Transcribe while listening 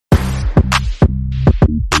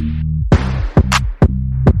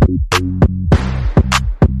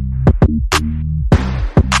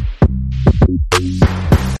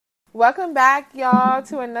Welcome back, y'all,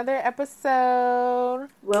 to another episode.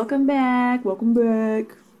 Welcome back. Welcome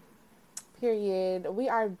back. Period. We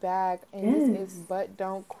are back, and this is Yes. But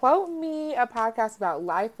Don't Quote Me, a podcast about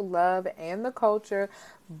life, love, and the culture.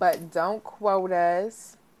 But don't quote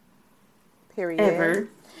us. Period. Ever.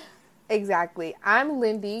 Exactly. I'm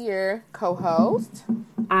Lindy, your co host.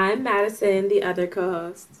 I'm Madison, the other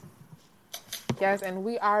co-host. Yes, and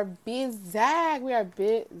we are Bizag. We are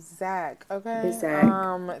Bizag. Okay.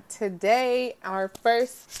 Bizak. Today our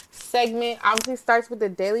first segment obviously starts with the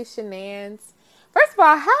daily shenanigans. First of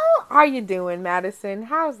all, how are you doing, Madison?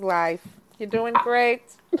 How's life? You doing great?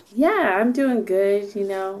 Yeah, I'm doing good,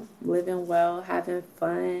 living well, having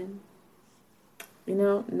fun.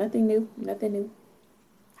 Nothing new. Nothing new.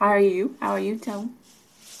 How are you? How are you? Tell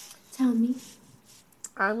me.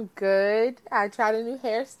 I'm good. I tried a new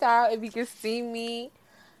hairstyle. If you can see me,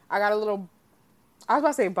 I got a little. I was about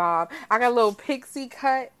to say bob. I got a little pixie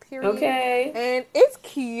cut. Period. Okay. And it's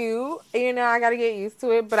cute. I got to get used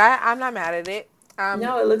to it, but I'm not mad at it.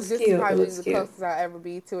 No, it looks This is cute. It probably looks the cute. closest I'll ever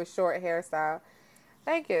be to a short hairstyle.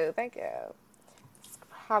 Thank you. It's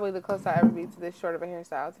probably the closest I'll ever be to this short of a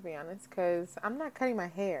hairstyle, to be honest, because I'm not cutting my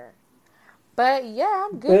hair. But yeah,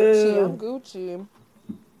 I'm Gucci. I'm Boo. Gucci.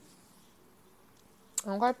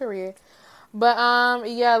 Okay, period. But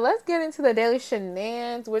yeah, let's get into the daily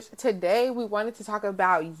shenanigans, which today we wanted to talk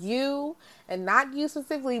about you, and not you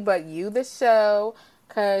specifically, but you, the show,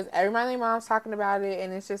 because everybody and their mom's talking about it,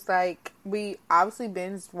 and it's just like we obviously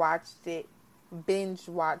binge watched it,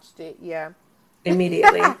 yeah.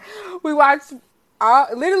 Immediately. We watched all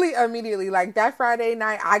literally immediately, like that Friday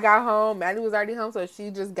night. I got home, Maddie was already home, so she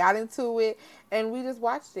just got into it, and we just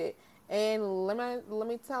watched it. And let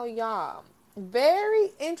me tell y'all, very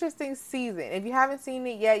interesting season. If you haven't seen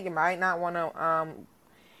it yet, you might not want to.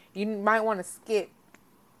 You might want to skip,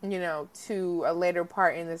 to a later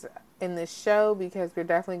part in this show because we're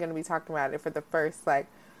definitely going to be talking about it for the first like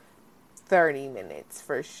 30 minutes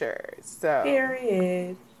for sure. So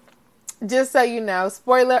Period. just so you know,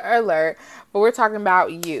 spoiler alert, but we're talking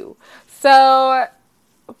about you. So,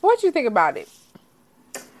 what you think about it?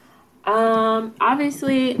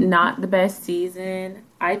 Obviously not the best season.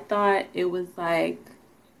 I thought it was like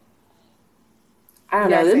I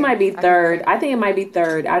don't Yeah, know. This same. might be I think the third. same. I think it might be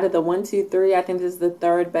third out of the one, two, three. I think this is the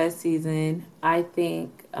third best season. I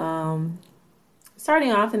think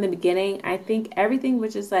starting off in the beginning, I think everything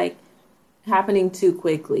was just like happening too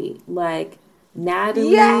quickly. Like Yes,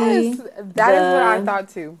 Natalie, that is what I the thought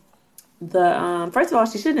too. first of all,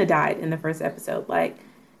 she shouldn't have died in the first episode. Like,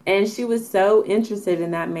 and she was so interested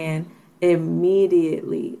in that man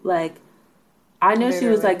immediately. Like I know she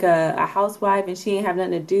was like Literally. a housewife and she ain't have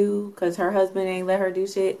nothing to do because her husband ain't let her do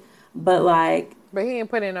shit. But like, But he didn't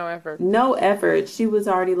put in no effort. no effort. She was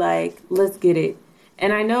already like, let's get it.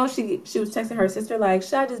 And I know she was texting her sister like,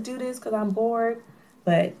 should I just do this because I'm bored?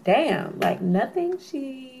 But damn, like nothing.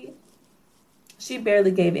 She barely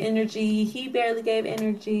gave energy. He barely gave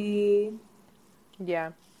energy.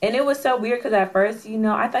 Yeah. And it was so weird because at first,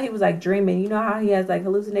 I thought he was like dreaming. You know how he has like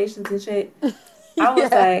hallucinations and shit. I was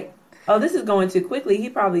Yeah. like, oh, this is going too quickly. He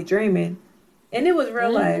probably dreaming. And it was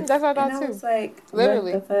real That's life. what I And thought I too. was like, what the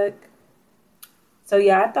Literally. fuck? So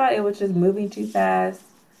yeah, I thought it was just moving too fast.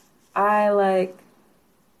 I like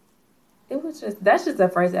it was just that's just the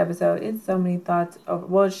first episode. It's so many thoughts of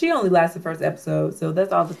well, she only lasted the first episode, so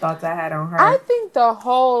that's all the thoughts I had on I her. think the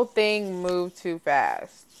whole thing moved too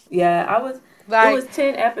fast. Yeah, it Like, was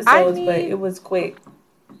 10 I episodes, but need it was quick.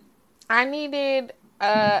 I needed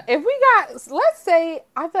if we got, let's say,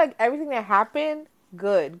 I feel like everything that happened,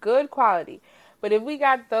 good quality. But if we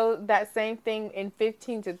got that same thing in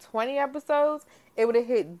 15 to 20 episodes, it would have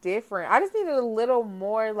hit different. I just needed a little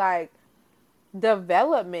more like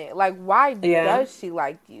development. Like, why Yeah. does she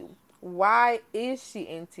like you? Why is she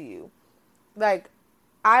into you? Like,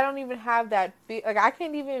 I don't even have that like I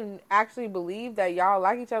can't even actually believe that y'all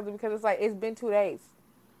like each other because it's like it's been 2 days.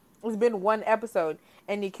 It's been one episode,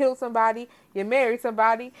 and you killed somebody, you married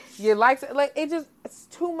somebody, you like it. Just it's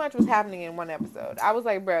too much was happening in one episode. I was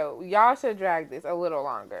like, bro, y'all should drag this a little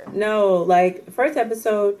longer. No, like first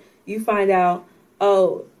episode, you find out,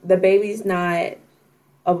 oh, the baby's not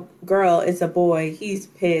a girl, it's a boy. He's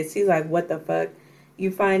pissed. He's like, what the fuck?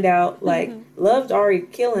 You find out like Love's already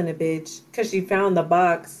killing a bitch because she found the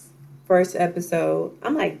box first episode.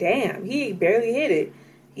 I'm like, damn, he barely hit it.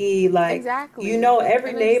 He like, Exactly, every and then just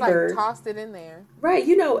like neighbor, tossed it in there. right?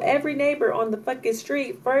 Every neighbor on the fucking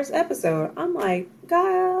street first episode. I'm like,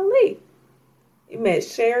 golly, you met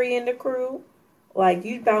Sherry and the crew. Like,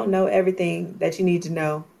 you about know everything that you need to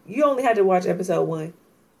know. You only had to watch episode one.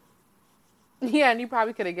 Yeah, and you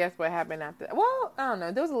probably could have guessed what happened after. Well, I don't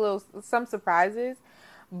know. There was some surprises,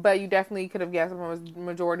 but you definitely could have guessed the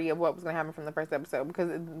majority of what was going to happen from the first episode because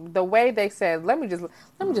the way they said, let me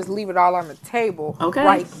just leave it all on the table Okay.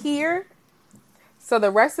 right here. So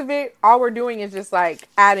the rest of it, all we're doing is just like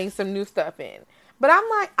adding some new stuff in. But I'm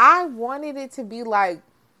like, I wanted it to be like,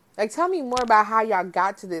 tell me more about how y'all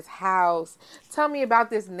got to this house. Tell me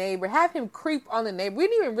about this neighbor. Have him creep on the neighbor. We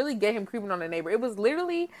didn't even really get him creeping on the neighbor. It was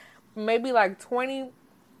literally maybe like 20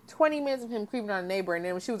 minutes of him creeping on the neighbor, and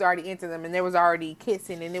then she was already into them, and they was already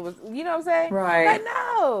kissing, and it was, you know what I'm saying? Like, Right.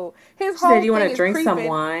 no. His She said, whole "You want thing to is drink some creeping.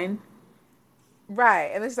 wine?"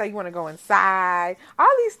 Right. And it's like, you want to go inside. All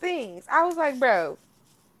these things. I was like, bro,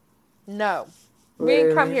 no. We didn't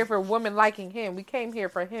come Literally. here for women liking him. We came here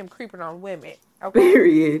for him creeping on women. Okay?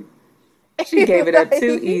 Period. She gave it up Like,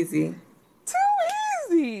 too easy. too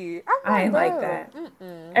easy. I'm I like, ain't like bro. that.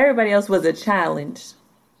 Mm-mm. Everybody else was a challenge.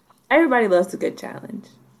 Everybody loves a good challenge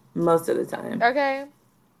most of the time. Okay?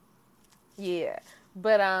 Yeah.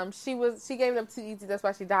 But she gave it up too easy. That's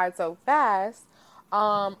why she died so fast.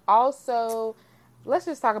 Also, let's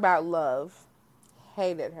just talk about Love.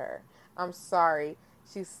 Hated her. I'm sorry.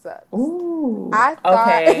 She sucks. Ooh. I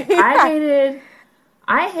thought Okay.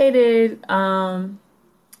 I hated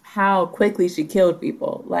how quickly she killed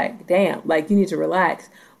people. Like, damn, like you need to relax.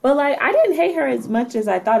 But like I didn't hate her as much as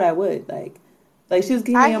I thought I would. Like she was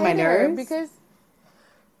getting I me on my hated her nerves. because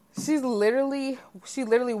she literally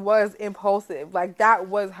was impulsive. Like that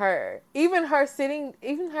was her. Even her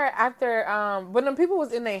after when the people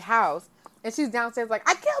was in their house and she's downstairs like,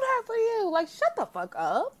 I killed her for you. Like, shut the fuck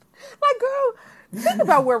up. Like, girl, think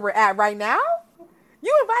about where we're at right now.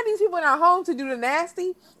 You invite these people in our home to do the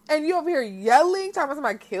nasty, and you over here yelling, talking about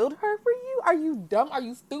somebody killed her for you. Are you dumb? Are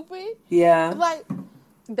you stupid? Yeah. Like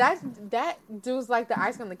that was like the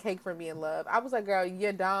icing on the cake for me in Love. I was like, girl,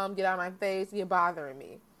 you're dumb. Get out of my face. You're bothering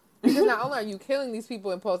me. Because not only are you killing these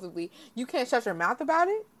people impulsively, you can't shut your mouth about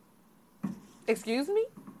it. Excuse me?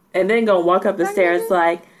 And then gonna walk up the That stairs nigga?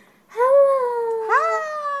 like, hello.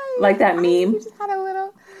 Hi. Like that We meme. just had a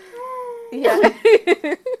little. Hi.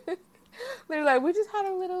 Yeah. They're like, we just had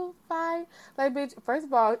a little fight. Like, bitch, first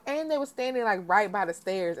of all, and they were standing like right by the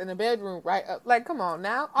stairs in the bedroom, right up. Like, come on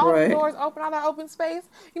now. All them Right. doors open, all that open space.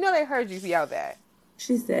 You know they heard you yell that.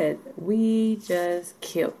 She said, we just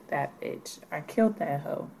killed that bitch. I killed that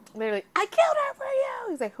hoe. They're like, I killed her for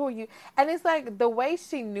you. He's like, who are you? And it's like the way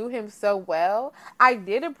she knew him so well. I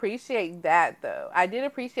did appreciate that though. I did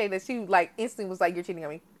appreciate that she like instantly was like, you're cheating on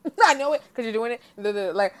me. I know it because you're doing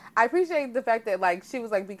it. Like, I appreciate the fact that like she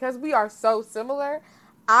was like, because we are so similar,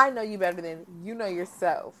 I know you better than you know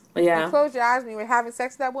yourself. You Yeah. close your eyes when you're having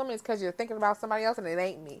sex with that woman, it's because you're thinking about somebody else and it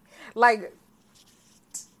ain't me. Like,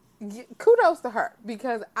 kudos to her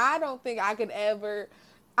because I don't think I could ever.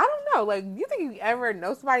 I don't know. Like, you think you ever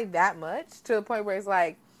know somebody that much to the point where it's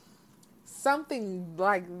like something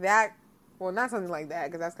like that? Well, not something like that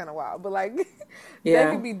because that's kind of wild. But like, they Yeah.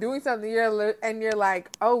 could be doing something and you're like,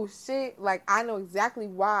 oh shit! Like, I know exactly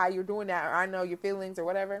why you're doing that, or I know your feelings or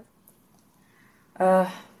whatever. Uh,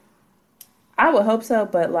 I would hope so,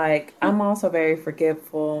 but like I'm also very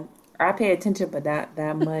forgetful. I pay attention, but not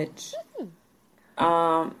that much.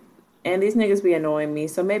 Um, and these niggas be annoying me,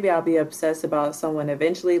 so maybe I'll be obsessed about someone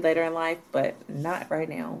eventually later in life, but not right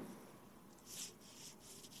now.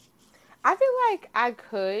 I feel like I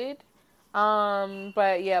could,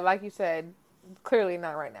 but yeah, like you said, clearly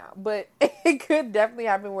not right now. But it could definitely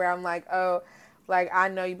happen where I'm like, oh, like I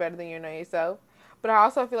know you better than you know yourself. But I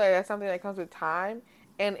also feel like that's something that comes with time.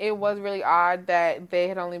 And it was really odd that they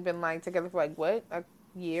had only been like together for like what, a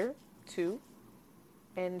year, two,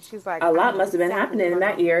 and she's like, A I lot know must have been exactly what's happening in going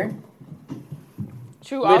that on. year.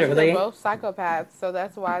 True. Also, they're Literally. both psychopaths, so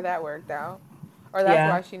that's why that worked out, or that's Yeah.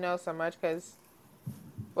 why she knows so much. Because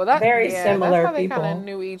Very that's similar how they kind of people.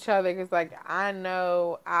 knew each other. Because like I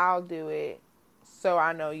know I'll do it, so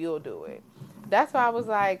I know you'll do it. That's why I was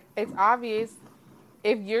like, it's obvious.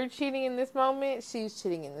 If you're cheating in this moment, she's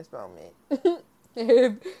cheating in this moment.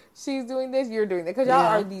 If she's doing this, you're doing that because y'all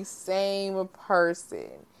are Yeah. the same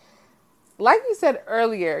person. Like you said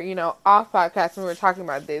earlier, off podcast when we were talking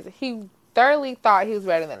about this, he thoroughly thought he was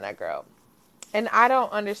better than that girl. And I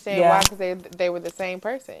don't understand why, Yeah. because they were the same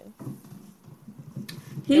person.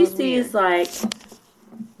 It He was weird. sees like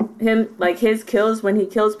him, like his kills, when he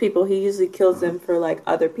kills people, he usually kills them for like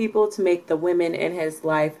other people to make the women in his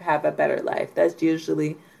life have a better life. That's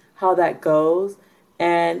usually how that goes.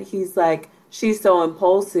 And he's like, she's so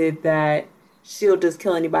impulsive that she'll just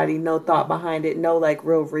kill anybody, no thought behind it, no like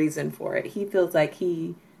real reason for it. He feels like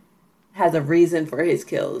he has a reason for his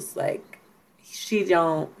kills. Like he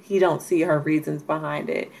don't see her reasons behind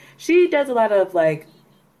it. She does a lot of like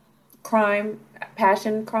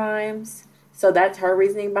passion crimes. So that's her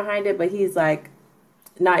reasoning behind it, but he's like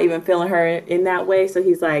not even feeling her in that way. So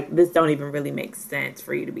he's like, this don't even really make sense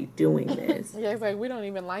for you to be doing this. Yeah, it's like we don't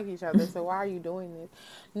even like each other, so why are you doing this?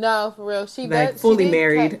 No, for real. She like does. fully She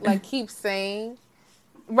did married. keep saying,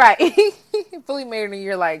 right, fully married, and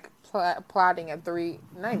you're like plotting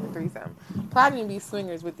not even threesome, plotting to be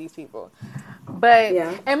swingers with these people. But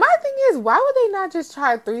Yeah. and my thing is, why would they not just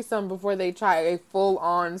try a threesome before they try a full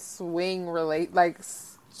on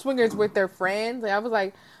swingers with their friends? Like, I was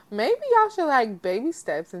like, maybe y'all should like baby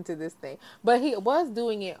steps into this thing. But he was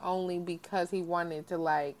doing it only because he wanted to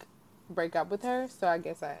like break up with her. So I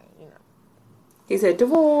guess He said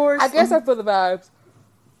divorce. I guess I feel the vibes.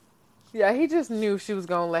 Yeah, he just knew she was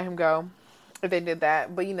gonna let him go if they did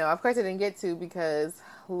that. But of course, it didn't get to because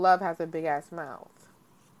love has a big ass mouth.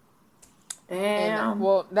 Damn. And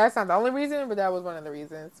well, that's not the only reason, but that was one of the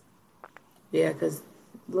reasons. Yeah, because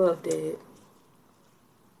love dead.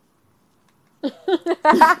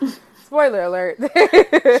 Spoiler alert.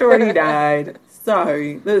 Shorty died.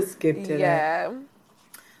 Sorry. Let's skip to that. Yeah.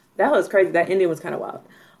 That was crazy. That ending was kind of wild.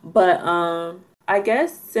 But I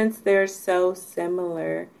guess since they're so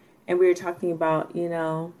similar and we were talking about,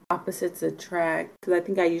 opposites attract, because I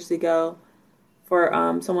think I usually go for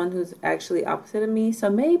someone who's actually opposite of me. So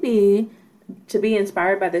maybe to be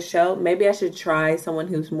inspired by the show, maybe I should try someone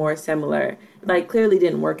who's more similar. Like, clearly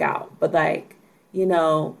didn't work out, but like, she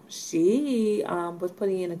was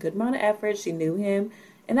putting in a good amount of effort. She knew him.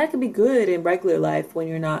 And that could be good in regular life when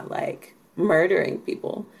you're not like murdering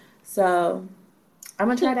people. So I'm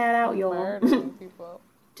going to try that out, y'all. Murdering people.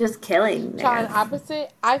 Just killing. Trying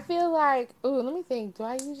opposite. I feel like, let me think. Do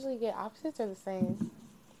I usually get opposites or the same?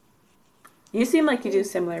 You seem like you do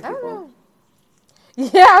similar people. I don't know.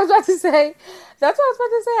 Yeah, I was about to say. That's what I was about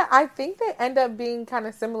to say. I think they end up being kind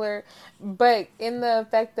of similar, but in the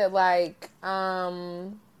fact that like,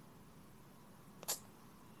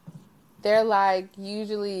 they're like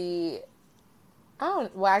usually,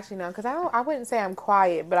 actually no, because I wouldn't say I'm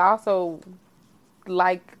quiet, but I also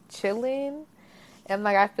like chilling, and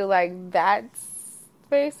like I feel like that's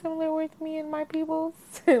very similar with me and my people.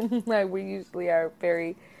 Like we usually are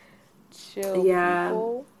very chill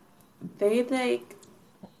people. They like,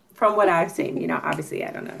 from what I've seen, obviously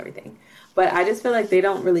I don't know everything, but I just feel like they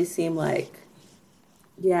don't really seem like,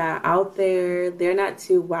 out there. They're not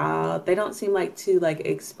too wild. They don't seem like too like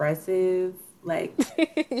expressive. Like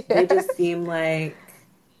They just seem like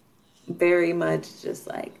very much just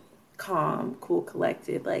like calm, cool,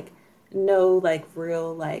 collected. Like no like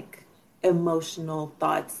real like emotional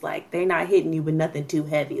thoughts. Like they're not hitting you with nothing too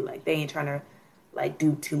heavy. Like they ain't trying to like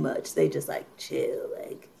do too much. They just like chill.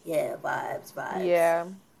 Like vibes. Yeah.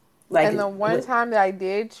 Like, and the one time that I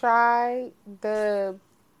did try the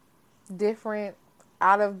different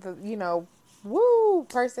out of the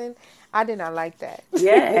person, I did not like that.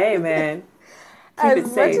 Yeah, hey man.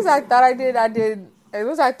 As much as I thought I did. As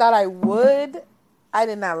much as I thought I would, I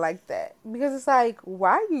did not like that because it's like,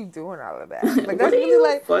 why are you doing all of that? Like that's what are really you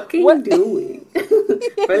like fucking doing? Relax.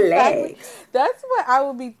 Exactly. That's what I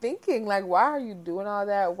would be thinking. Like, why are you doing all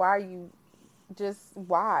that? Why are you just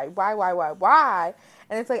why?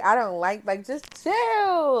 And it's like I don't like just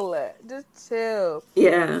chill.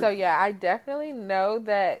 Yeah. So yeah, I definitely know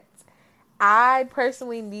that I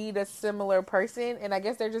personally need a similar person, and I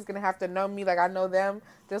guess they're just gonna have to know me like I know them,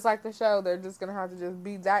 just like the show. They're just gonna have to just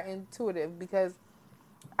be that intuitive because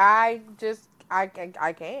I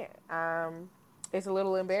can't. It's a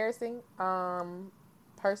little embarrassing.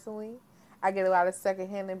 Personally, I get a lot of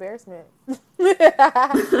secondhand embarrassment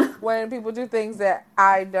when people do things that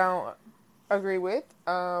I don't agree with.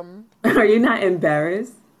 Are you not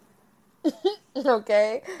embarrassed?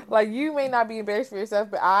 Okay, like you may not be embarrassed for yourself,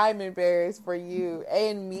 but I'm embarrassed for you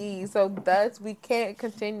and me. So thus we can't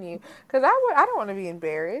continue because I don't want to be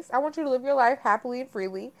embarrassed. I want you to live your life happily and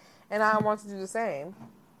freely, and I want to do the same.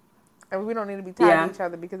 And we don't need to be tied to each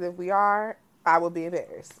other because if we are, I will be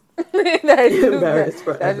embarrassed. That's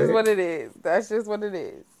just what it is. That's just what it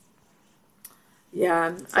is.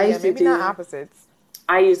 Yeah, so I usually maybe not opposites.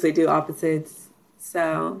 I usually do opposites.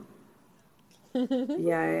 So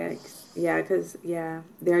because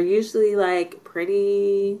they're usually like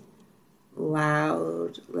pretty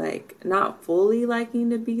loud, like not fully liking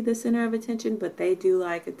to be the center of attention, but they do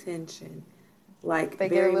like attention. Like they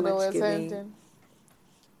very get a little much attention. Giving.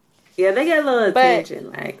 Yeah, they get a little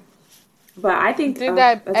attention. But I think did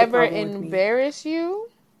that ever embarrass you?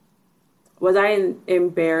 Was I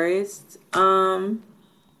embarrassed?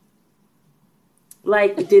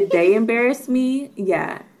 Like, did they embarrass me?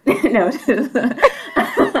 Yeah. No.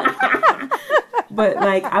 But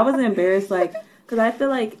like I was embarrassed, like, because I feel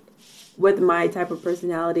like with my type of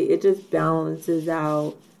personality, it just balances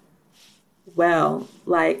out well.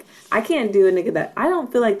 Like I can't do a nigga that I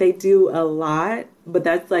don't feel like they do a lot, but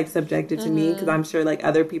that's like subjective to me because I'm sure like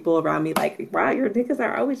other people around me like, wow, your niggas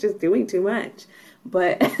are always just doing too much.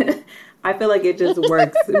 But I feel like it just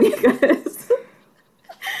works because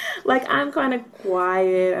like I'm kind of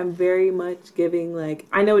quiet. I'm very much giving like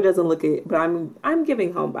I know it doesn't look it, but I'm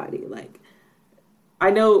giving homebody. Like I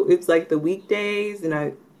know it's like the weekdays and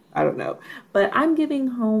I don't know. But I'm giving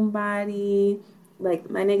homebody. Like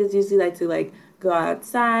my niggas usually like to like go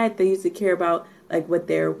outside. They usually care about like what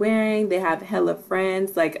they're wearing. They have hella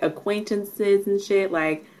friends, like acquaintances and shit,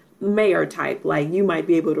 like mayor type. Like you might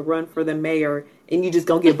be able to run for the mayor and you just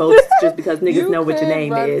gonna get votes just because niggas You know what your could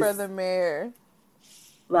name run is. for the mayor.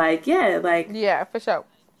 Like, yeah, like Yeah, for sure.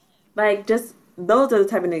 like just those are the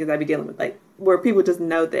type of niggas I be dealing with, like where people just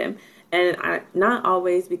know them. And I not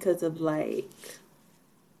always because of like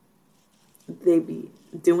they be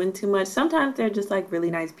doing too much. Sometimes they're just like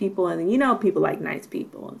really nice people, and you know people like nice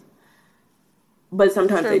people. But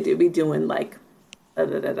sometimes they do be doing like da,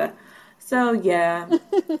 da, da, da. So yeah.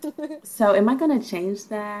 So am I gonna change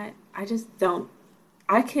that? I just don't.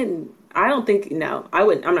 I don't think. No, I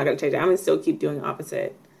wouldn't. I'm not gonna change it. I'm gonna still keep doing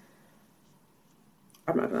opposite.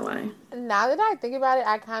 I'm not gonna lie. Now that I think about it,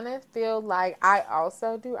 I kind of feel like I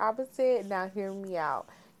also do opposite. Now, hear me out.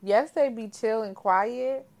 Yes, they be chill and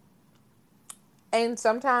quiet, and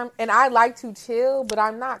sometimes, and I like to chill, but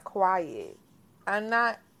I'm not quiet. I'm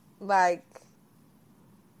not like,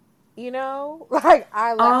 like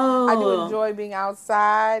I do Oh, enjoy being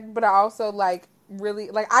outside, but I also like really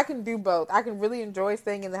like I can do both. I can really enjoy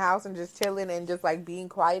staying in the house and just chilling and just like being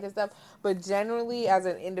quiet and stuff. But generally, as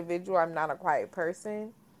an individual, I'm not a quiet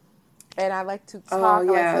person. And I like to oh talk.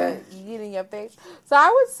 I like yeah. to get in your face. So I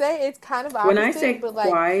would say it's kind of When I opposite, say but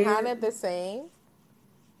like kind quiet, of the same.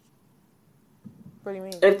 What do you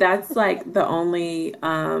mean? if that's like the only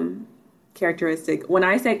characteristic, when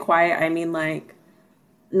I say quiet, I mean like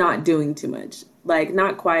not doing too much. Like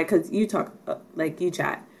not quiet because you talk like you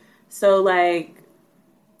chat. So like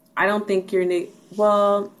I don't think your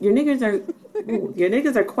niggas are your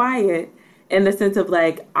niggas are quiet in the sense of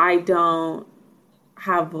like I don't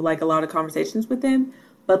have like a lot of conversations with them.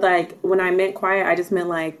 But like when I meant quiet, I just meant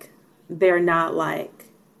like they're not like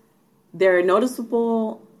they're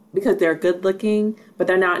noticeable because they're good looking, but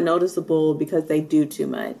they're not noticeable because they do too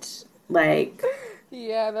much. Like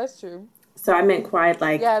Yeah, that's true. so I meant quiet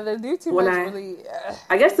like Yeah, they do too when much really.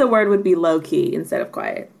 I guess the word would be low key instead of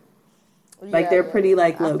quiet. Like Yeah, they're yeah, pretty yeah.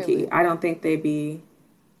 like I low feel key. it. I don't think they be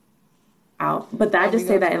out. But I Don't be just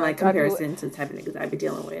say doing that too in like much. I do. comparison to the type of niggas I be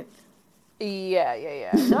dealing with. Yeah, yeah,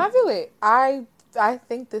 yeah. No, I feel it. I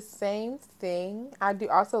think the same thing. I do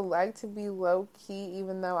also like to be low key,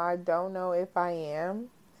 even though I don't know if I am.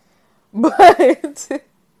 But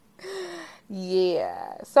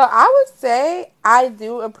yeah. So I would say I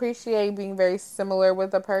do appreciate being very similar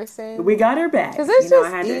with a person. We got her back. Because You it's know,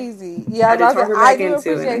 just easy. Yeah, I had to I was talk about to say, her I back do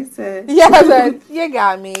into it. I appreciate. said, Yeah, so you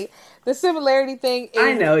got me. The similarity thing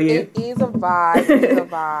I is, know you. it is a vibe. It is a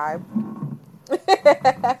vibe.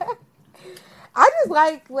 I just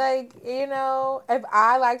like, if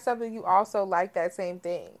I like something, you also like that same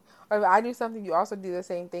thing. Or if I do something, you also do the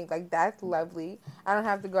same thing. Like, that's lovely. I don't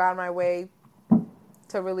have to go out of my way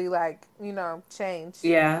to really, like, change.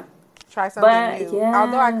 Yeah. Try something But new.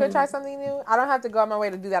 Although I yeah. could try something new, I don't have to go out my way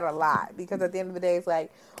to do that a lot. Because at the end of the day, it's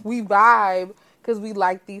like, we vibe because we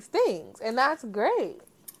like these things. And that's great.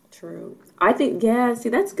 True. I think, yeah, see,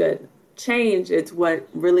 that's good. Change, it's what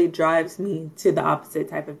really drives me to the opposite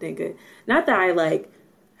type of thinker. Not that I like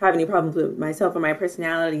have any problems with myself or my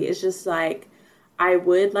personality. It's just like I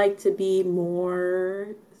would like to be more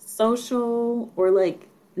social or like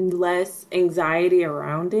less anxiety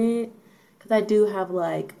around it. Because I do have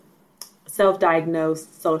like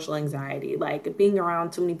self-diagnosed social anxiety. Like being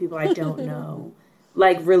around too many people I don't know,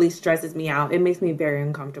 like really stresses me out. It makes me very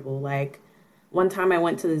uncomfortable. Like one time I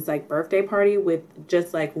went to this like birthday party with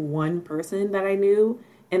just like one person that I knew,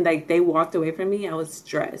 and like they walked away from me. I was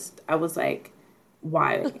stressed. I was like,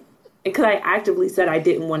 why? Because I actively said I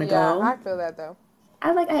didn't want to Yeah, I go. feel that though.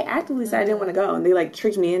 I actively said I didn't want to go, and they like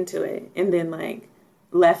tricked me into it, and then like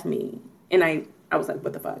left me, and I was like,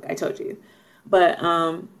 what the fuck? I told you, but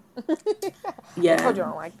I told yeah. you I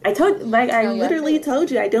don't like I this. told like I No, yeah, I feel literally it.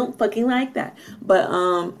 told you I don't fucking like that. But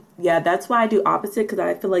yeah, that's why I do opposite cuz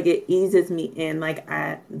I feel like it eases me in like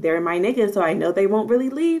they're my niggas so I know they won't really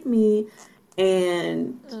leave me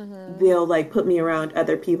and they'll like put me around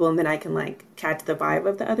other people, and then I can like catch the vibe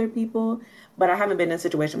of the other people. But I haven't been in a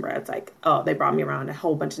situation where it's like, oh, they brought me around a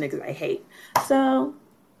whole bunch of niggas I hate. So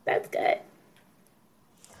that's good.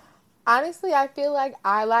 Honestly, I feel like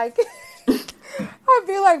I like. I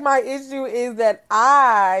feel like my issue is that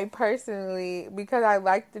I personally, because I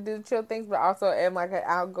like to do chill things, but also am like an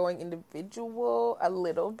outgoing individual a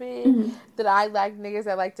little bit, Mm-hmm. that I like niggas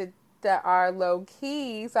that are low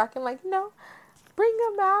key, so I can like, bring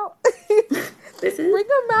them out. This is Bring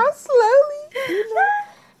them out slowly,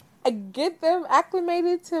 and get them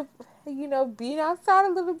acclimated to, being outside a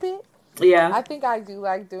little bit. yeah. I think I do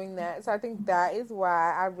like doing that. So I think that is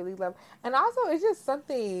why I really love. And also, it's just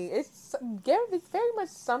something. It's very much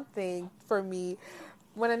something for me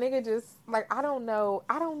when a nigga just like I don't know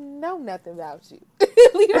nothing about you.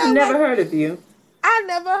 I've never like, heard of you. I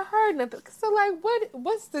never heard nothing. So like,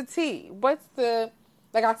 what's the tea? What's the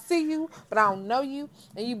like? I see you, but I don't know you,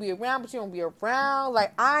 and you be around, but you don't be around.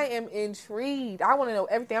 Like I am intrigued. I want to know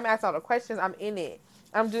everything. I'm asking all the questions. I'm in it.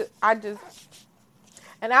 I just.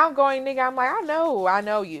 An outgoing nigga, I'm like, I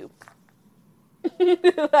know you.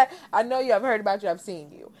 Like, I know you. I've heard about you. I've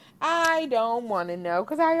seen you. I don't want to know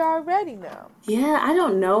because I already know. Yeah, I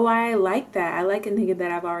don't know why I like that. I like a nigga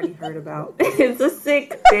that I've already heard about. It's a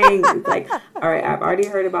sick thing. It's like, all right, I've already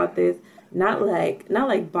heard about this. Not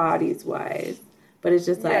like bodies wise, but it's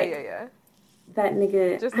just like Yeah. that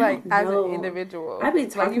nigga. Just I like don't as an know. individual, I be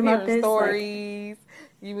like talking you about hearing this like, stories.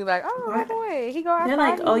 You be like, oh, why? boy, he go They're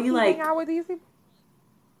like, outside. oh, He you hang like out with these people.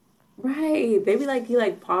 right. They be like, you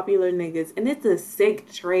like popular niggas, and it's a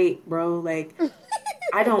sick trait, bro. Like,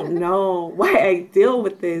 I don't know why I deal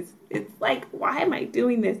with this. It's like, why am I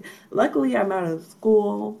doing this? Luckily, I'm out of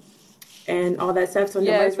school and all that stuff, so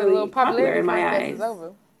Yeah, nobody's so the little really popular popularity in my contest eyes. is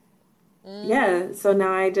over. Yeah, so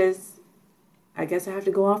now I guess I have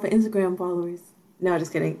to go off of Instagram followers. No,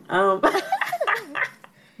 just kidding.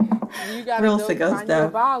 You gotta Real go sicko find you a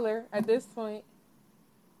stuff. baller at this point.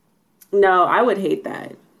 No, I would hate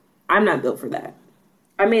that. I'm not built for that.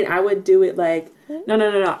 I mean, I would do it like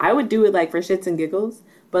no. I would do it like for shits and giggles,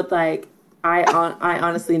 but like I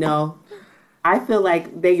honestly know. I feel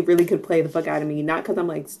like they really could play the fuck out of me, not because I'm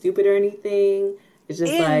like stupid or anything. It's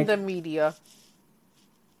just In the like media.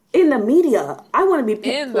 in the media, I want to be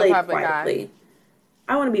In the played public eye. quietly.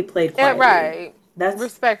 I want to be played Yeah, quietly. right. That's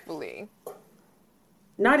Respectfully.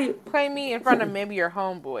 not even. Play me in front of maybe your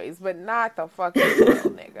homeboys, but not the fucking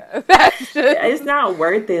world, nigga. That's just... It's not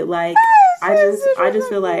worth it. Like I just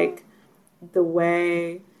feel like the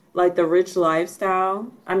way like the rich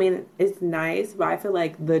lifestyle. I mean, it's nice, but I feel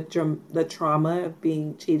like the trauma of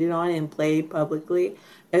being cheated on and played publicly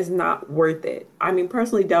is not worth it. I mean,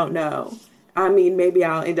 personally, don't know. I mean, maybe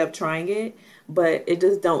I'll end up trying it, but it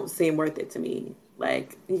just don't seem worth it to me.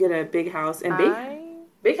 Like you get a big house, and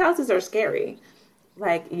big houses are scary.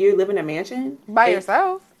 Like you live in a mansion by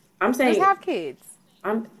yourself. I'm saying just have kids.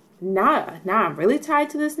 I'm not. Now I'm really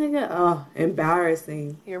tied to this nigga. Oh,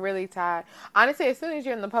 embarrassing. You're really tied. Honestly, as soon as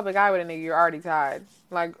you're in the public eye with a nigga, you're already tied.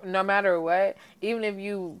 Like no matter what, even if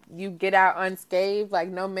you get out unscathed, like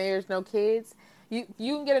no mayors, no kids, you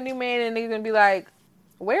can get a new man and he's gonna be like,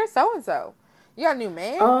 "Where's so and so? You got a new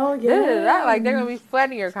man?" Oh yeah. Like they're gonna be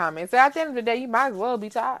flooding your comments. So at the end of the day, you might as well be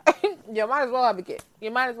tied. You might as well have a kid.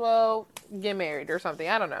 You might as well get married or something.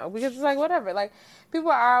 I don't know, because it's like whatever. Like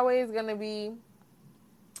people are always gonna be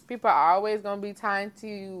tying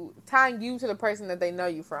you to the person that they know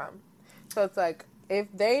you from. So it's like if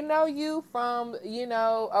they know you from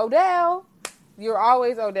Odell, you're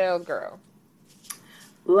always Odell's girl.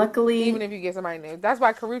 Luckily, even if you get somebody new, that's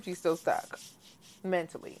why Karuchi's still stuck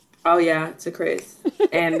mentally. Oh yeah, to Chris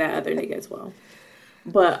and that other nigga as well.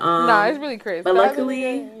 But no, it's really Chris. But the luckily,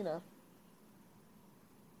 nigga,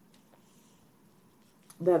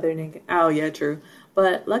 the other nigga. Oh yeah, true.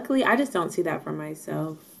 But luckily, I just don't see that for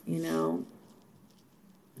myself.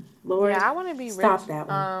 Lord, yeah, I want to be stop rich. That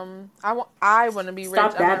one. I want to be rich.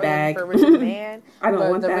 Stop that bag. For a rich man. I don't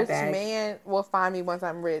want the that rich bag. man will find me once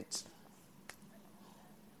I'm rich.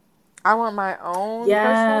 I want my own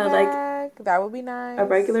personal bag. That would be nice. A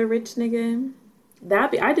regular rich nigga.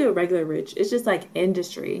 I do a regular rich. It's just like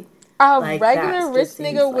industry. Regular rich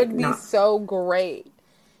nigga would be so great.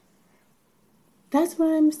 That's what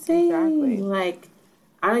I'm saying. Exactly. Like,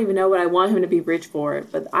 I don't even know what I want him to be rich for,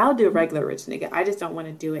 but I'll do a regular rich nigga. I just don't want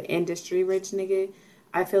to do an industry rich nigga.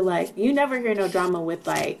 I feel like you never hear no drama with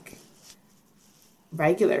like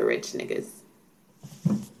regular rich niggas.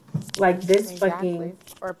 Like this fucking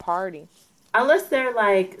or party. Unless they're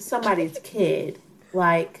like somebody's kid.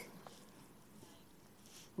 Like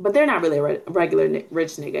But they're not really a regular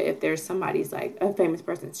rich nigga if there's somebody's like a famous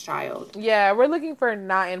person's child. Yeah, we're looking for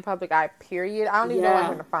not in public eye, period. I don't even know where I'm Yeah.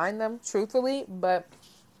 going to find them, truthfully, but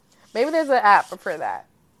maybe there's an app for that.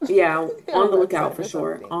 Yeah, on the lookout Website for or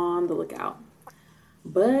sure. something. On the lookout.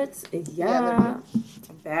 But yeah,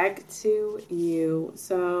 back to you.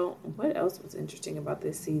 So, what else was interesting about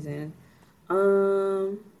this season?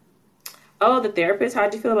 Oh, The Therapist.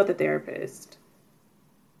 How'd you feel about The Therapist?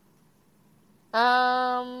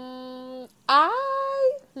 That's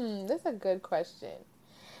a good question.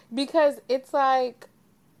 Because it's like,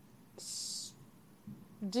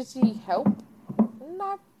 did she help?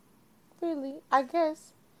 Not really, I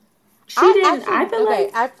guess. She didn't. I feel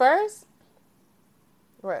like at first,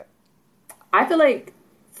 what? I feel like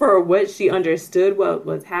for what she understood what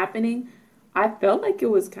was happening, I felt like it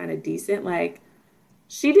was kind of decent. Like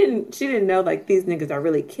she didn't know like these niggas are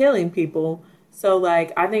really killing people. So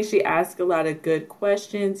like I think she asked a lot of good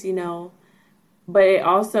questions, you know. But it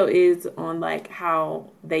also is on like how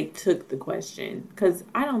they took the question cuz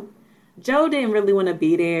Joe didn't really want to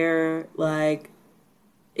be there. Like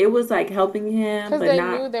it was like helping him, Because but they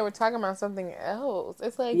not knew they were talking about something else.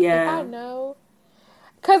 It's like, if I yeah. know.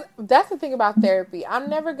 Because that's the thing about therapy. I'm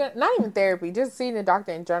never going to, not even therapy, just seeing a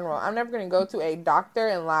doctor in general. I'm never going to go to a doctor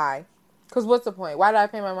and lie. Because what's the point? Why did I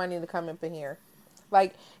pay my money to come up in here?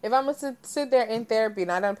 Like, if I'm going to sit there in therapy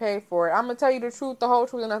and I don't pay for it, I'm going to tell you the truth, the whole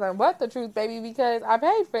truth, and nothing but the truth, baby, because I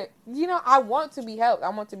paid for it. You know, I want to be helped. I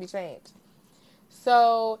want to be changed.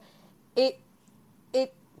 So, it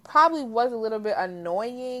probably was a little bit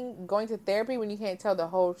annoying going to therapy when you can't tell the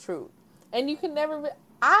whole truth. And you can never,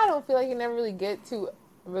 I don't feel like you never really get to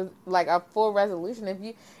like a full resolution if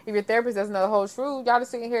your therapist doesn't know the whole truth. Y'all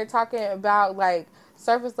just sitting here talking about like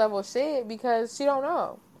surface level shit because she don't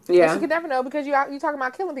know. Yeah. And she could never know because you talking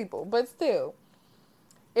about killing people. But still,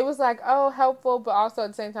 it was like, oh, helpful, but also at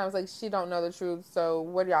the same time, it's like she don't know the truth. So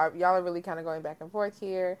what y'all are really kind of going back and forth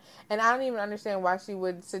here. And I don't even understand why she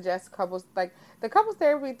would suggest couples, like the couples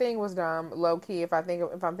therapy thing was dumb, low key. If I'm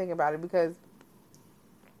thinking about it, because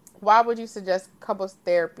why would you suggest couples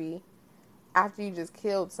therapy after you just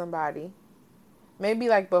killed somebody? Maybe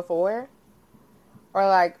like before, or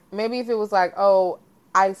like maybe if it was like, oh,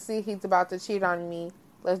 I see he's about to cheat on me,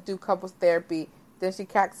 let's do couples therapy. Then she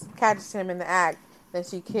catches him in the act. Then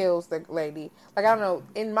she kills the lady. Like, I don't know.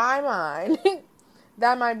 In my mind,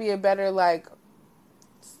 that might be a better, like,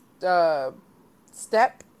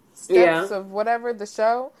 steps of whatever, the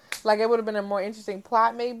show. Like, it would have been a more interesting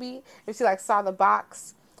plot, maybe, if she, like, saw the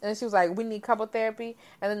box. And she was like, we need couple therapy.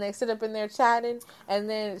 And then they sit up in there chatting. And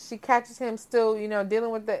then she catches him still, you know,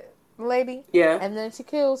 dealing with the lady. Yeah. And then she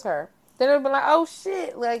kills her. Then it would have been like, oh,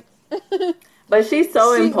 shit. Like, but she's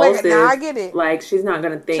so impulsive. Like, nah, I get it. Like, she's not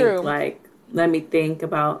going to think, True. like, let me think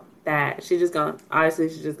about that. She's just gonna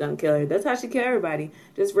kill her. That's how she kill everybody.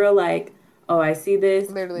 Just real like, oh, I see this.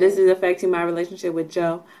 Literally. This is affecting my relationship with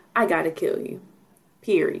Joe. I gotta kill you.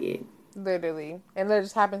 Period. Literally. And there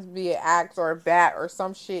just happens to be an axe or a bat or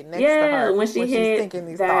some shit next to her. When she's thinking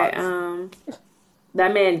these thoughts.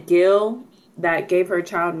 That man Gil that gave her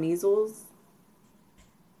child measles.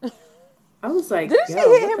 I was like, didn't she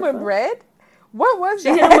hit him with bread? What was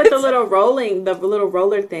that? She hit him with the little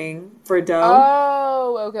roller thing for dough.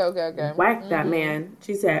 Oh, okay. Whacked that man.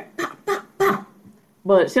 She said, pop, pop, pop.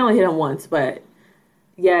 But she only hit him once, but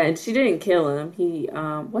yeah, and she didn't kill him. He,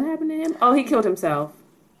 what happened to him? Oh, he killed himself.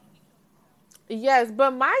 Yes,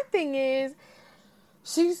 but my thing is,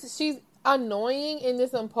 she's annoying in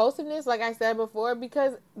this impulsiveness, like I said before,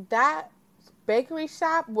 because that bakery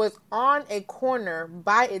shop was on a corner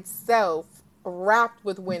by itself, wrapped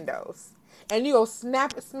with windows. And you go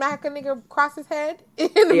smack a nigga across his head in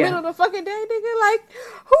the middle of the fucking day, nigga? Like,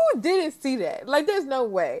 who didn't see that? Like, there's no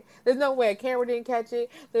way. There's no way a camera didn't catch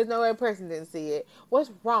it. There's no way a person didn't see it.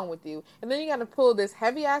 What's wrong with you? And then you gotta pull this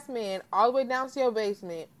heavy-ass man all the way down to your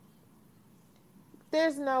basement.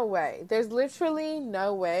 There's no way. There's literally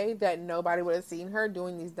no way that nobody would have seen her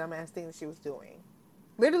doing these dumbass things she was doing.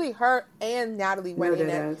 Literally, her and Natalie went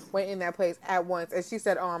in that place at once. And she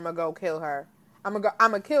said, oh, I'm gonna go kill her. I'm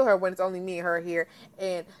gonna kill her when it's only me and her here,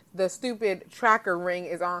 and the stupid tracker ring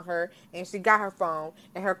is on her, and she got her phone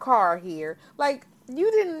and her car here. Like, you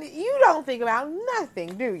don't think about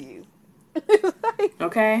nothing, do you? Like,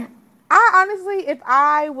 okay. I honestly, if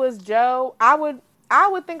I was Joe, I would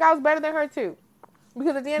think I was better than her too,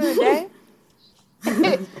 because at the end of the day,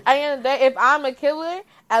 if I'm a killer,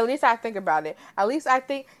 at least I think about it. At least I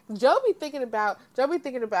think Joe be thinking about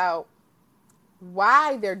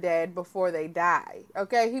why they're dead before they die.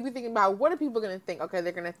 Okay, he be thinking about what are people gonna think. Okay,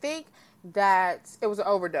 they're gonna think that it was an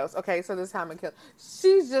overdose. Okay, so this time I killed.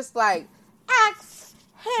 She's just like, axe,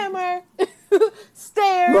 hammer,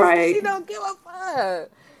 stairs. Right. She don't give a fuck.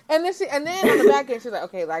 And then on the back end, she's like,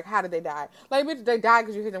 okay, like, how did they die? Like, bitch, they died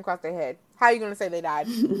because you hit them across their head. How are you gonna say they died?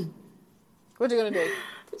 What you gonna do?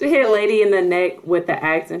 She hit a lady in the neck with the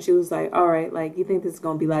axe, and she was like, all right, like, you think this is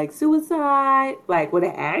gonna be like suicide? Like, with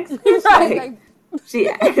an axe? Right, like, she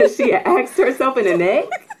axed herself in the neck?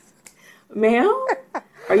 Ma'am?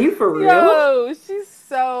 Are you for real? Yo, she's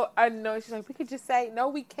so annoying. She's like, we could just say, no,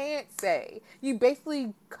 we can't say. You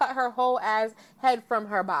basically cut her whole ass head from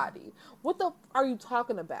her body. What the are you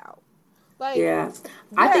talking about? Like, yeah.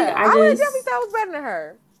 I think I would definitely thought I was better than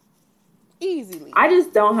her. Easily. I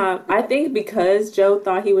just don't have, I think because Joe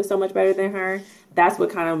thought he was so much better than her, that's what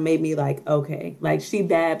kind of made me like, okay, like, she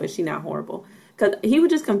bad, but she not horrible. Because he was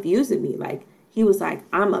just confusing me. Like, he was like,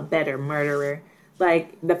 I'm a better murderer.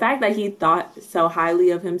 Like, the fact that he thought so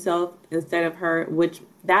highly of himself instead of her, which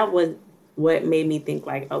that was what made me think,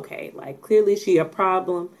 like, okay, like, clearly she a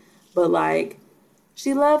problem, but, like,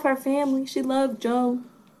 she loved her family. She loved Joe.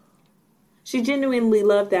 She genuinely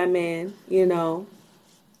loved that man, you know,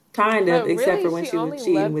 kind of, but except really, for when she was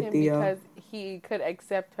cheating with Theo. because he could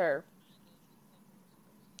accept her.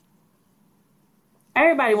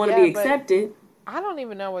 Everybody want to be accepted. I don't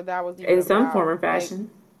even know what that was even in some about. form or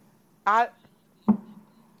fashion. I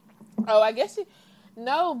guess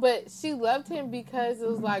no, but she loved him because it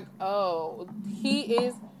was like, oh, he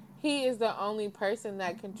is the only person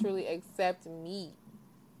that can truly accept me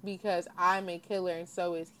because I'm a killer and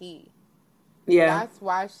so is he. Yeah. That's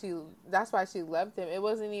why she loved him. It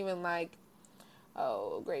wasn't even like,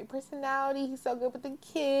 oh, great personality, he's so good with the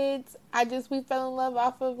kids. We fell in love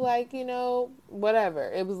off of, like, you know, whatever.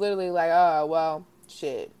 It was literally like, oh, well,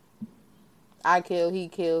 shit. I kill, he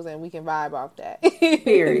kills, and we can vibe off that.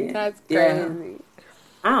 Period. That's crazy. Yeah.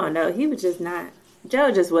 I don't know. He was just not.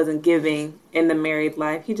 Joe just wasn't giving in the married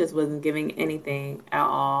life. He just wasn't giving anything at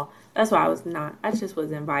all. That's why I just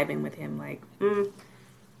wasn't vibing with him. Like,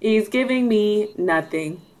 he's giving me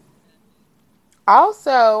nothing.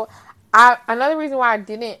 Also, another reason why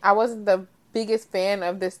I wasn't the biggest fan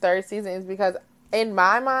of this third season is because in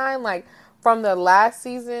my mind, like, from the last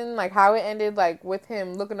season, like, how it ended, like, with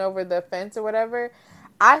him looking over the fence or whatever,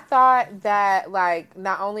 I thought that, like,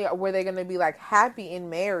 not only were they going to be, like, happy in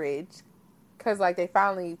marriage, because, like, they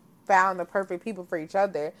finally found the perfect people for each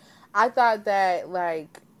other, I thought that,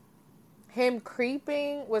 like, him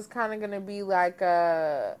creeping was kind of going to be, like,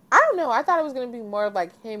 I don't know, I thought it was going to be more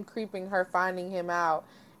like him creeping, her finding him out,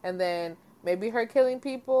 and then maybe her killing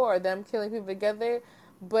people or them killing people together,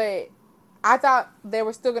 but I thought they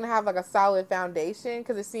were still going to have, like, a solid foundation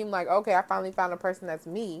because it seemed like, okay, I finally found a person that's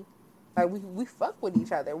me. Like, we fuck with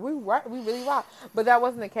each other. We really rock. But that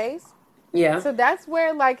wasn't the case. Yeah. So that's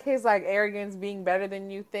where, like, his, like, arrogance being better than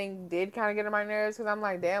you think did kind of get on my nerves because I'm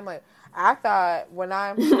like, damn, like, I thought when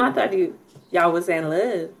I thought y'all was in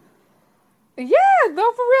love. Yeah,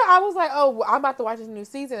 no, for real. I was like, oh, I'm about to watch this new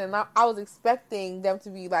season, and I was expecting them to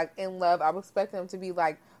be, like, in love. I was expecting them to be,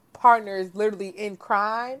 like, partners literally in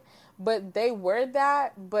crime. But they were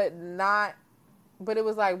that, but not. But it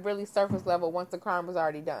was, like, really surface level once the crime was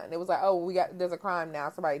already done. It was like, oh, there's a crime now.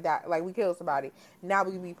 Somebody died. Like, we killed somebody. Now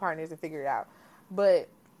we can be partners and figure it out. But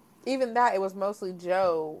even that, it was mostly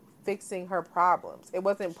Joe fixing her problems. It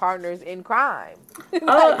wasn't partners in crime.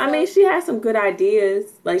 I mean, she had some good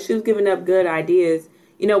ideas. Like, she was giving up good ideas.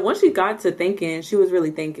 You know, once she got to thinking, she was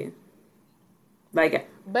really thinking. Like,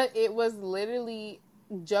 but it was literally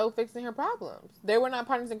Joe fixing her problems. They were not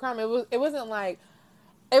partners in crime. It wasn't like,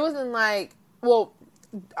 well,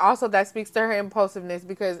 also that speaks to her impulsiveness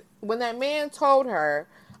because when that man told her,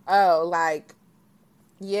 oh, like,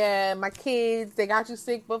 yeah, my kids, they got you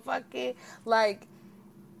sick, but fuck it. Like,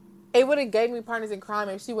 it would have gave me partners in crime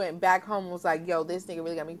if she went back home and was like, yo, this nigga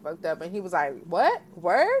really got me fucked up. And he was like, what?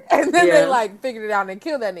 Word? And then they, like, figured it out and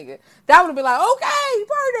killed that nigga. That would have been like, okay,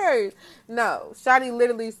 partners. No. Shawty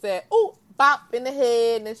literally said, ooh, bop in the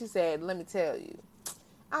head. And then she said, let me tell you.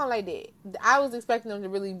 I don't like that. I was expecting them to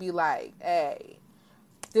really be like, hey,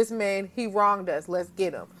 this man, he wronged us. Let's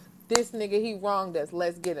get him. This nigga, he wronged us.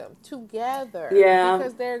 Let's get him together. Yeah.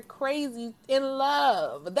 Because they're crazy in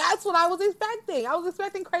love. That's what I was expecting. I was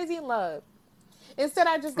expecting crazy in love. Instead,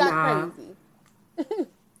 I just got crazy.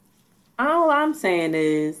 All I'm saying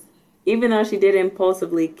is, even though she did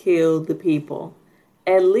impulsively kill the people,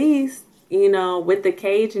 at least, you know, with the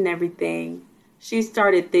cage and everything, she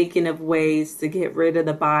started thinking of ways to get rid of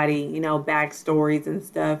the body, you know, backstories and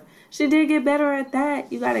stuff. She did get better at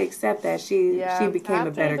that. You got to accept that. She became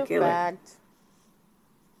a better killer. Fact.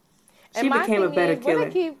 She became a better killer.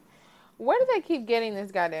 Where do they keep getting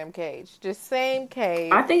this goddamn cage? Just same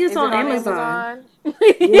cage. I think it's Is on it on Amazon. Amazon?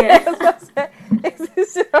 Yeah. Yeah, is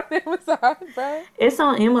this shit on Amazon, bro? It's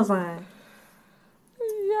on Amazon.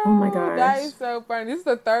 Oh my Yo, that gosh. is so funny. This is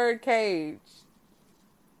the third cage.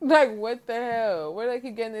 Like, what the hell? Where do they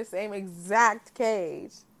keep getting the same exact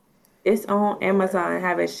cage? It's on Amazon.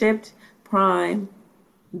 Have it shipped Prime.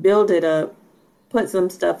 Build it up. Put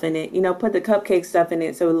some stuff in it. You know, put the cupcake stuff in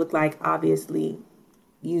it so it look like obviously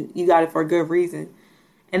you got it for a good reason.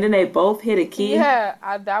 And then they both hit a key. Yeah,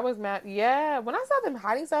 that was mad. Yeah, when I saw them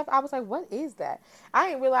hiding stuff, I was like, "What is that?" I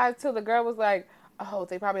didn't realize till the girl was like, "Oh,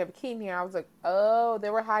 they probably have a key in here." I was like, "Oh,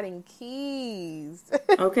 they were hiding keys."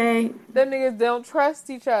 Okay. Them niggas don't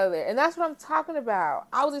trust each other, and that's what I'm talking about.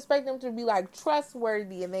 I was expecting them to be like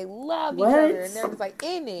trustworthy and they love each other, and they're What? just like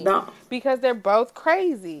in it The because they're both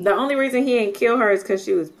crazy. the only reason he didn't kill her is because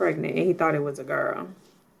she was pregnant and he thought it was a girl.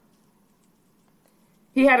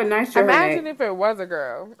 He had a knife to her Imagine neck. if it was a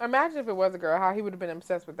girl. Imagine if it was a girl, how he would have been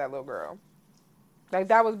obsessed with that little girl. Like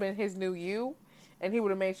that would have been his new you, and he would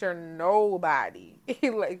have made sure nobody,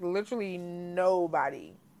 like literally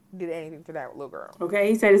nobody, did anything to that little girl. Okay,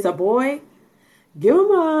 he said it's a boy. Give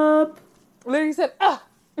him up. Literally said, "Ah."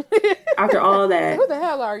 After all that. Who the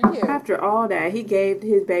hell are you? After all that, he gave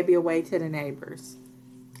his baby away to the neighbors.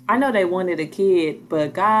 I know they wanted a kid,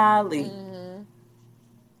 but golly. Mm-hmm.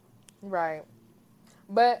 Right.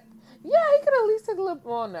 But yeah, he could at least take a little.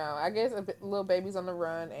 Well, no, I guess little babies on the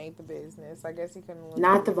run ain't the business. I guess he couldn't.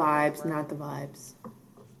 Not the vibes. Not the vibes.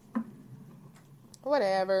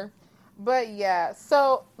 Whatever. But yeah,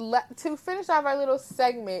 so to finish off our little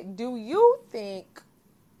segment, do you think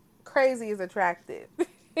crazy is attractive?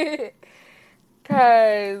 Because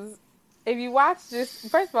if you watch this,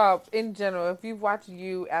 first of all, in general, if you've watched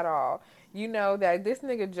You at all, you know that this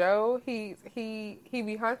nigga Joe, he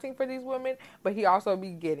be hunting for these women, but he also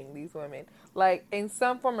be getting these women. Like in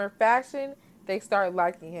some form or fashion, they start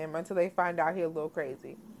liking him until they find out he a little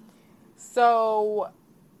crazy. So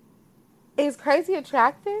is crazy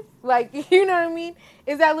attractive? Like, you know what I mean?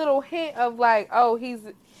 Is that little hint of like, oh, he's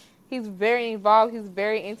very involved, he's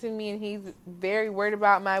very into me, and he's very worried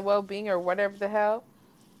about my well-being or whatever the hell?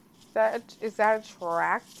 Is that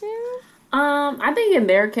attractive? I think in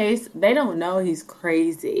their case, they don't know he's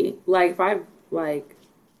crazy. Like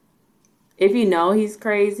if you know he's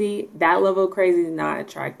crazy, that level of crazy is not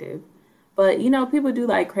attractive. But you know, people do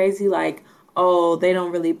like crazy, like, oh, they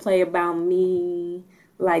don't really play about me.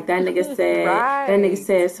 Like that nigga said, Right. that nigga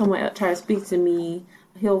said if someone else try to speak to me,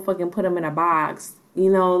 he'll fucking put him in a box. You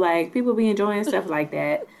know, like people be enjoying stuff like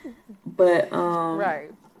that. But Right.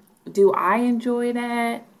 do I enjoy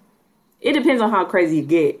that? It depends on how crazy you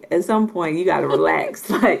get. At some point, you gotta relax.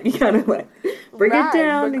 Like you gotta like bring it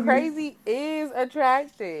down. But crazy is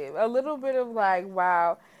attractive. A little bit of like,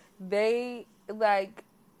 wow, they like,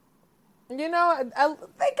 you know,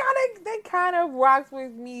 they kind of rocks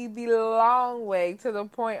with me the long way to the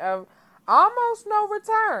point of almost no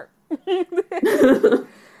return.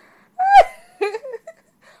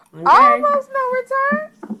 Okay. Almost no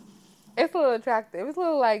return. It's a little attractive. It's a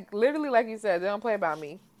little like, literally, like you said, they don't play about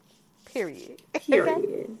me. Period. Period.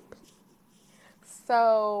 Okay?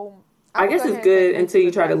 So I guess it's good until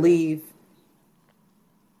you try to leave.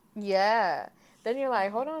 Yeah. Then you're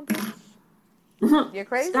like, hold on, bitch. You're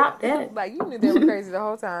crazy? Stop that. Like, you knew they were crazy the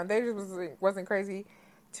whole time. They just wasn't crazy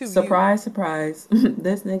to you. Surprise.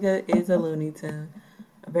 This nigga is a Looney Tune.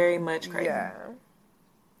 Very much crazy. Yeah.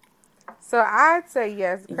 So I'd say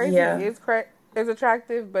yes, crazy is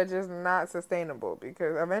attractive, but just not sustainable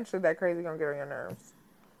because eventually that crazy gonna get on your nerves.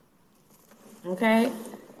 Okay?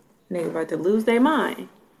 Nigga about to lose their mind.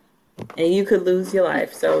 And you could lose your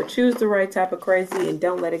life. So choose the right type of crazy and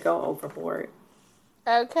don't let it go overboard.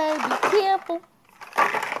 Okay, be careful.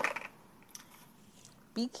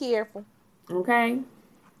 Be careful. Okay?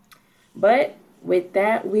 But with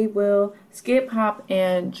that, we will skip, hop,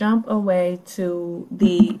 and jump away to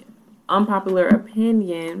the unpopular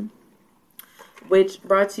opinion, which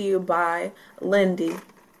brought to you by Lindy.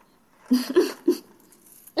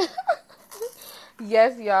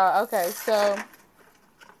 Yes, y'all. Okay, so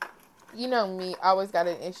you know me, I always got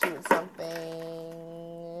an issue with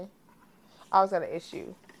something. I always got an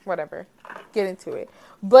issue. Whatever. Get into it.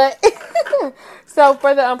 But so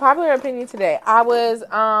for the unpopular opinion today, I was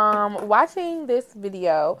watching this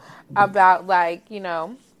video about like, you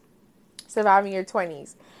know, surviving your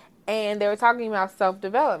 20s. And they were talking about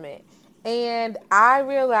self-development. And I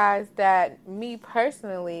realized that me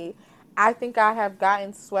personally, I think I have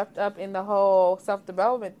gotten swept up in the whole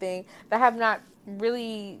self-development thing that I have not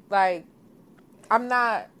really, like, I'm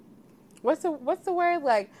not, what's the word?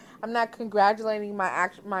 Like, I'm not congratulating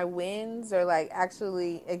my wins or like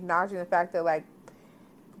actually acknowledging the fact that like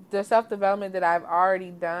the self development that I've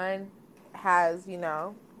already done has,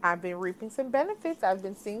 I've been reaping some benefits. I've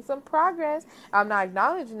been seeing some progress. I'm not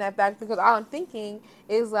acknowledging that fact because all I'm thinking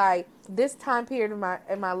is like this time period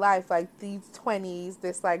in my life, like these 20s,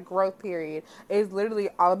 this like growth period is literally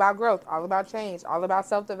all about growth, all about change, all about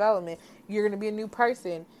self development. You're gonna be a new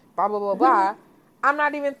person, blah blah blah blah. I'm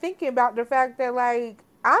not even thinking about the fact that like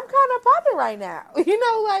I'm kind of popping right now.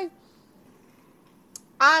 Like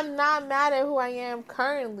I'm not mad at who I am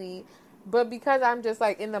currently, but because I'm just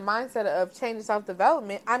like in the mindset of change and self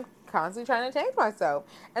development, I'm constantly trying to change myself.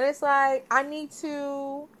 And it's like I need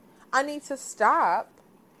to stop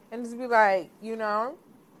and just be like,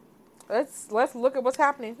 let's look at what's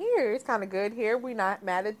happening here. It's kind of good here. We're not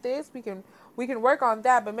mad at this. We can work on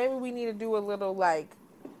that, but maybe we need to do a little like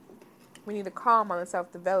we need to calm on the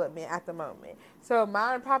self-development at the moment. So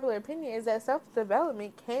my unpopular opinion is that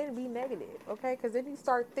self-development can be negative, okay? Because then you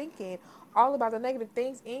start thinking all about the negative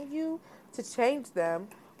things in you to change them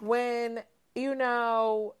when,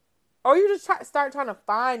 or you just start trying to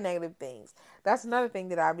find negative things. That's another thing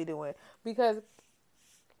that I'll be doing because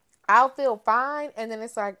I'll feel fine and then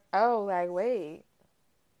it's like, oh, like, wait,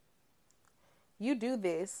 you do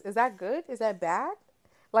this. Is that good? Is that bad?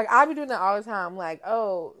 Like, I be doing that all the time. Like,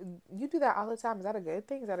 oh, you do that all the time. Is that a good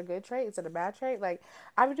thing? Is that a good trait? Is it a bad trait? Like,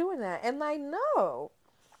 I be doing that. And, like, no.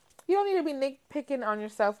 You don't need to be nitpicking on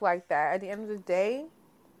yourself like that. At the end of the day,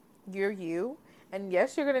 you're you. And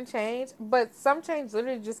yes, you're going to change. But some change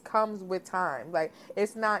literally just comes with time. Like,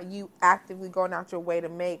 it's not you actively going out your way to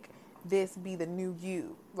make this be the new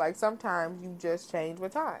you. Like, sometimes you just change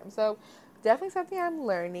with time. So, definitely something I'm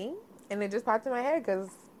learning. And it just popped in my head because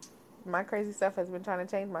my crazy stuff has been trying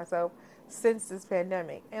to change myself since this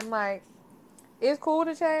pandemic. And like, it's cool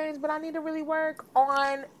to change, but I need to really work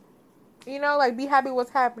on, like be happy with what's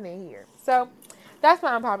happening here. So that's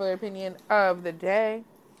my unpopular opinion of the day.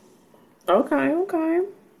 Okay, okay.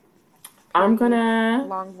 I'm Pretty gonna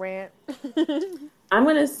long rant. I'm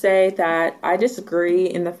gonna say that I disagree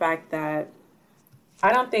in the fact that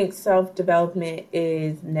I don't think self development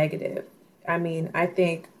is negative. I mean, I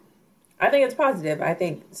think it's positive. I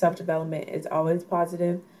think self development is always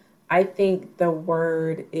positive. I think the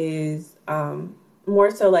word is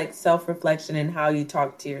more so like self reflection and how you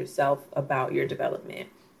talk to yourself about your development.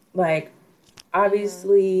 Like, Mm-hmm.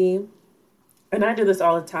 obviously, and I do this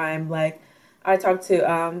all the time. Like, I talk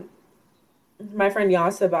to my friend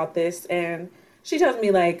Yasa about this, and she tells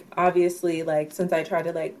me, like, obviously, like, since I try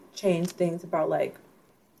to, like, change things about, like,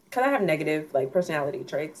 because I have negative, like, personality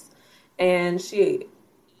traits, and she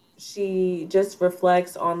just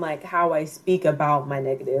reflects on like how I speak about my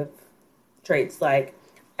negative traits. Like,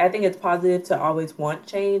 I think it's positive to always want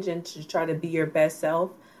change and to try to be your best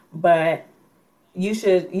self, but you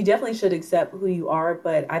definitely should accept who you are,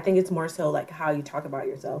 but I think it's more so like how you talk about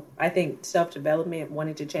yourself. I think self-development,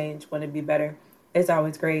 wanting to change, wanting to be better, is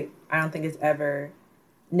always great. I don't think it's ever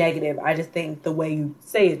negative. I just think the way you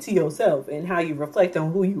say it to yourself and how you reflect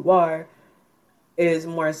on who you are is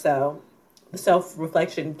more so. Self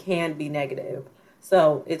reflection can be negative.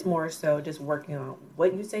 So it's more so just working on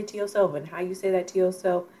what you say to yourself and how you say that to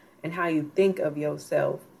yourself and how you think of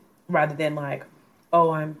yourself rather than like,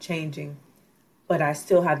 oh, I'm changing, but I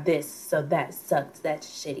still have this, so that sucks. That's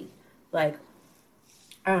shitty. Like,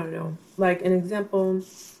 I don't know. Like an example,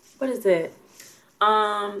 what is it?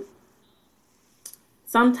 Um,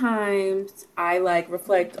 Sometimes I like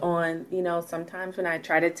reflect on, sometimes when I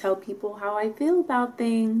try to tell people how I feel about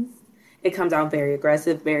things, it comes out very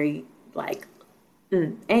aggressive, very like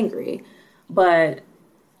angry. But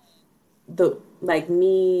the like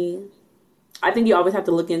me, I think you always have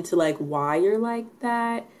to look into like why you're like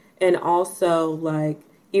that, and also like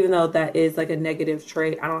even though that is like a negative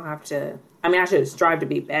trait, I don't have to. I mean, I should strive to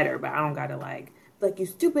be better, but I don't gotta like you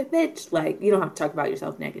stupid bitch. Like you don't have to talk about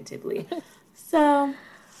yourself negatively. So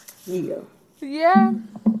yeah. Yeah.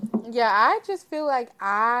 Yeah, I just feel like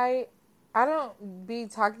I don't be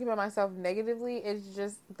talking about myself negatively. It's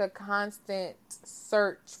just the constant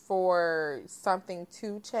search for something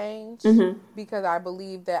to change Mm-hmm. because I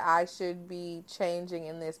believe that I should be changing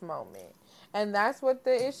in this moment. And that's what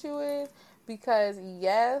the issue is because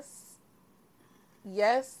yes,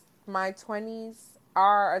 my 20s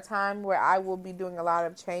are a time where I will be doing a lot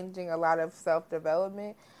of changing, a lot of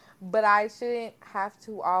self-development, but I shouldn't have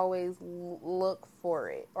to always look for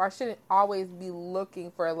it, or I shouldn't always be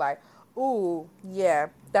looking for like, ooh, yeah,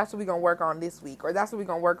 that's what we're gonna work on this week, or that's what we're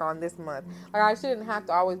gonna work on this month. Like I shouldn't have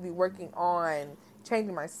to always be working on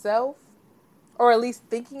changing myself, or at least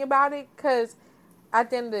thinking about it, because at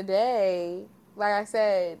the end of the day, like I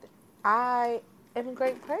said, I am a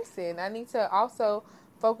great person. I need to also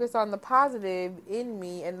focus on the positive in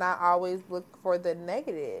me and not always look for the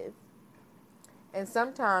negative. And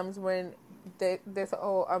sometimes when this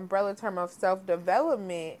whole umbrella term of self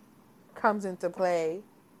development comes into play,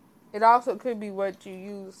 it also could be what you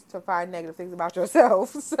use to find negative things about yourself.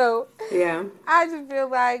 So Yeah. I just feel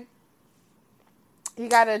like you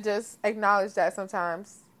gotta just acknowledge that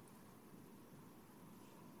sometimes.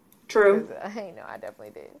 True. Because I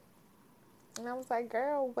definitely did. And I was like,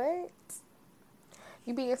 girl, what?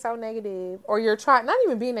 You being so negative. Or you're trying, not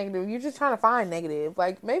even being negative, you're just trying to find negative.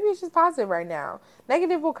 Like, maybe it's just positive right now.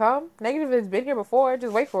 Negative will come. Negative has been here before.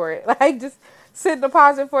 Just wait for it. Like, just sit in the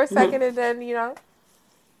positive for a second and then,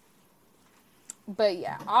 But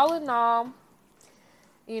yeah, all in all,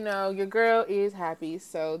 your girl is happy.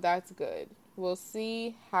 So that's good. We'll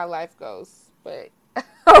see how life goes. But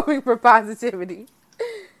hoping for positivity.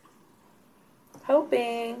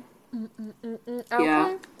 Hoping. Yeah.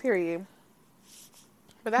 Okay, period.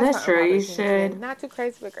 But that's That's my true. You unpopular opinion today. should. Not too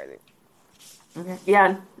crazy, but crazy. Okay.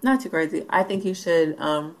 Yeah, not too crazy. I think you should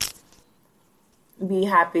be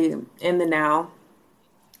happy in the now,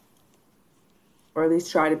 or at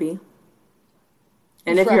least try to be.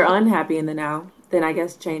 And if you're Right. unhappy in the now, then I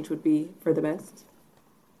guess change would be for the best.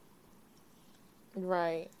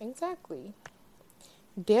 Right. Exactly.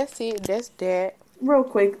 That's it. That's that. Real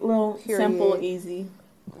quick, little simple, Period. easy.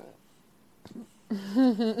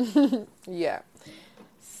 Yeah.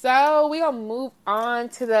 So we gonna move on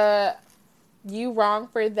to the You Wrong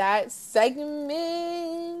for That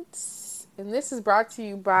segment. And this is brought to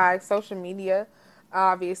you by social media,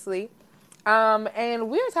 obviously. And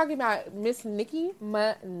we are talking about Miss Nicki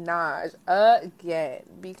Minaj again.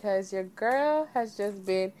 Because your girl has just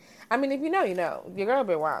been, I mean, if you know, you know. Your girl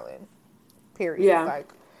been wilding. Period. Yeah.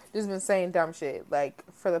 Like, just been saying dumb shit, like,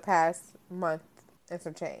 for the past month and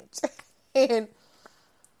some change. And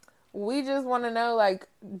we just want to know, like,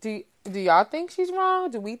 do y'all think she's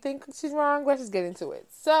wrong? Do we think she's wrong? Let's just get into it.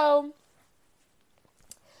 So,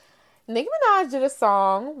 Nicki Minaj did a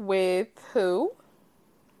song with who?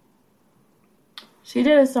 She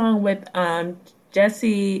did a song with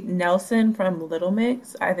Jessie Nelson from Little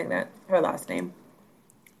Mix. I think that's her last name.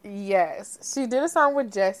 Yes, she did a song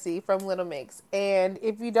with Jessie from Little Mix. And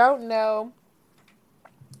if you don't know,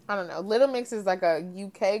 I don't know, Little Mix is like a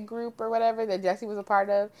UK group or whatever that Jessie was a part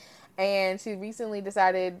of. And she recently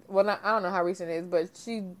decided, well, I don't know how recent it is, but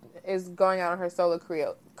she is going out on her solo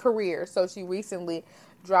career. So she recently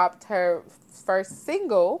dropped her first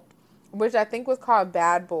single, which I think was called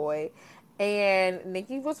Bad Boy. And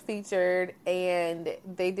Nicki was featured, and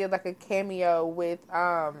they did like a cameo with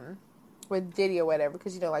Diddy or whatever,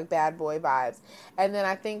 because like Bad Boy vibes. And then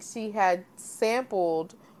I think she had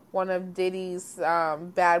sampled one of Diddy's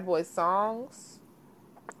Bad Boy songs.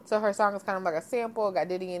 So her song is kind of like a sample, got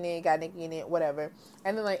Diddy in it, got Nicki in it, whatever.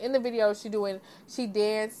 And then like in the video she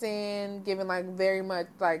dancing, giving like very much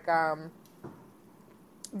like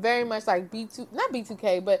B2, not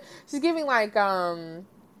B2K, but she's giving like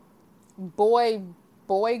boy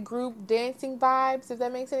group dancing vibes, if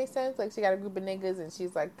that makes any sense. Like, she got a group of niggas and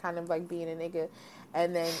she's like kind of like being a nigga,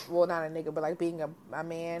 and then, well, not a nigga, but like being a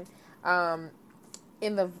man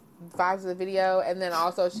in the vibes of the video. And then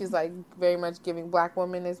also she's like very much giving black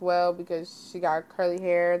woman as well, because she got curly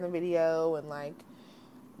hair in the video and like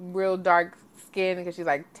real dark skin because she's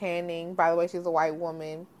like tanning. By the way, she's a white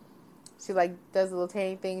woman. She like does the little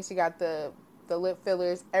tanning thing. She got the lip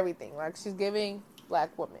fillers, everything. Like, she's giving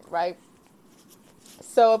black woman, right?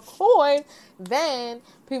 So, of course, then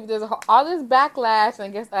there's all this backlash and I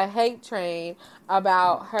guess a hate train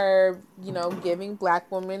about her, giving black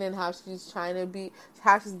women, and how she's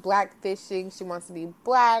how she's blackfishing. She wants to be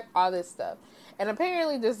black, all this stuff. And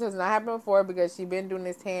apparently this has not happened before, because she's been doing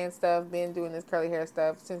this tan stuff, been doing this curly hair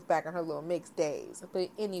stuff since back in her Little Mix days. But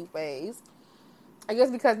anyways, I guess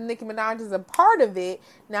because Nicki Minaj is a part of it,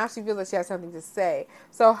 now she feels like she has something to say.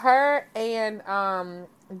 So her and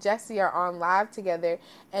Jessie are on live together,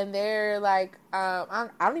 and they're like, I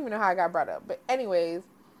don't even know how I got brought up, but anyways,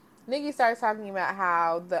 Nicki starts talking about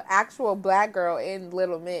how the actual black girl in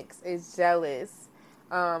Little Mix is jealous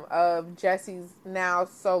of Jessie's now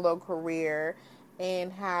solo career,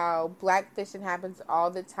 and how blackfishing happens all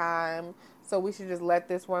the time, so we should just let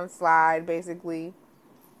this one slide, basically.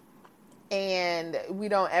 And we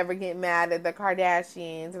don't ever get mad at the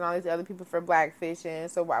Kardashians and all these other people for blackfishing.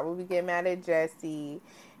 So why would we get mad at Jessie?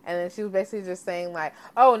 And then she was basically just saying like,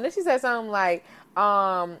 oh, and then she said something like,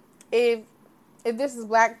 if this is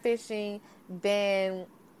blackfishing, then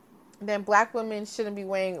then black women shouldn't be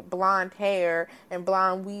wearing blonde hair and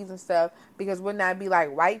blonde weaves and stuff because wouldn't that be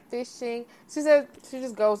like white fishing? She said she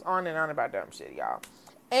just goes on and on about dumb shit, y'all.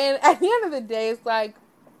 And at the end of the day, it's like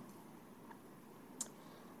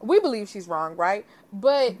we believe she's wrong, right?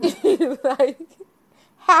 But like,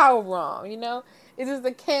 how wrong? You know, is this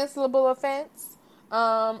a cancelable offense?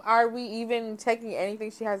 Are we even taking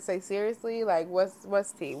anything she has to say seriously? Like,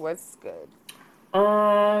 what's tea? What's good?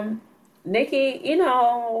 Nikki,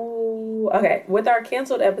 okay, with our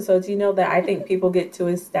canceled episodes, you know that I think people get to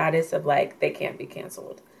a status of like they can't be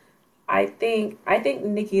canceled. I think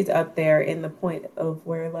Nikki's up there in the point of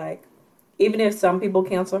where like even if some people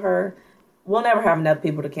cancel her, we'll never have enough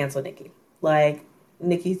people to cancel Nikki. Like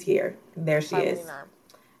Nikki's here. There she is. Not.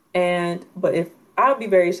 But if I'll be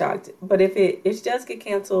very shocked. But if she does get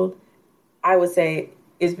canceled, I would say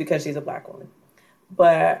it's because she's a black woman.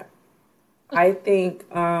 But I think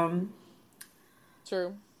True.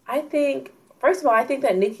 I think first of all, I think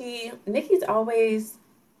that Nikki's always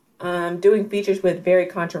doing features with very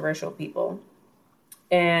controversial people.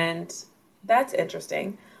 And that's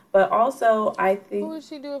interesting. But also, I think... Who did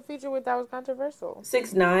she do a feature with that was controversial?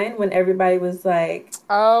 6ix9ine, when everybody was like...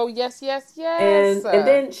 Oh, yes. And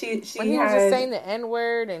then she when he was just saying the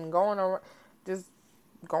N-word and going around, just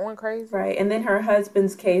going crazy. Right, and then her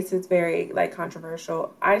husband's case is very, like,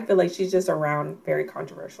 controversial. I feel like she's just around very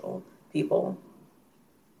controversial people.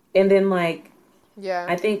 And then, like... Yeah.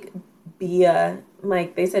 I think Bia,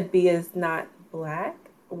 like, they said Bia's not black.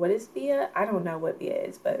 What is Bia? I don't know what Bia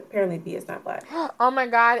is, but apparently Bia's not black. Oh my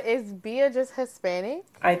God, is Bia just Hispanic?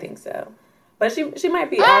 I think so. But she might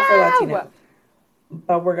be Afro-Latino.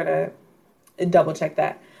 But we're going to double check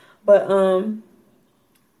that. But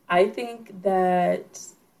I think that...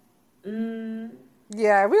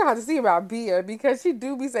 Yeah, we don't have to see about Bia because she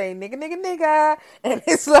do be saying nigga. And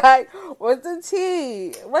it's like, what's the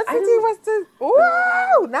tea? What's the...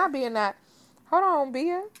 Ooh, not being that... Hold on,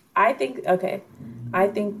 Bia. I think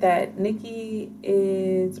that Nikki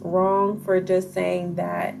is wrong for just saying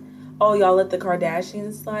that, oh, y'all let the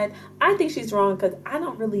Kardashians slide. I think she's wrong because I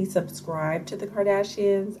don't really subscribe to the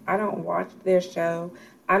Kardashians. I don't watch their show.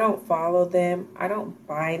 I don't follow them. I don't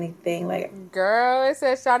buy anything. Like, girl, it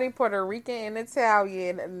says shawty Puerto Rican and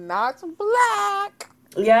Italian, not black.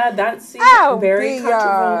 Yeah, that's very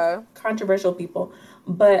controversial people.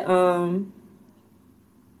 But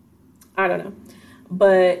I don't know.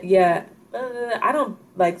 But yeah, I don't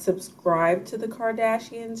like subscribe to the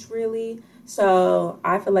Kardashians really. So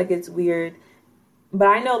I feel like it's weird. But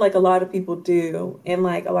I know like a lot of people do. And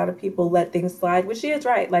like a lot of people let things slide, which she is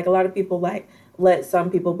right. Like a lot of people like let some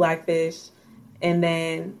people blackfish and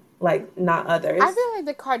then like not others. I feel like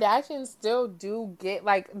the Kardashians still do get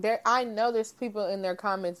like there. I know there's people in their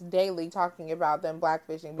comments daily talking about them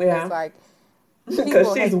blackfishing because like.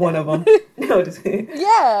 Because she's one of them. No, just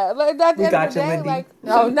yeah, like at the end of the day, Wendy. like,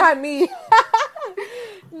 no, not me.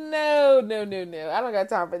 No. I don't got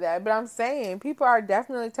time for that. But I'm saying people are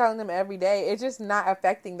definitely telling them every day. It's just not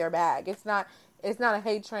affecting their bag. It's not a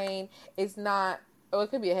hate train. It's not. Oh, it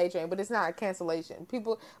could be a hate train, but it's not a cancellation.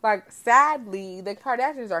 People like sadly the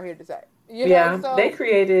Kardashians are here to stay. You know? So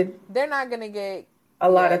they're not gonna get a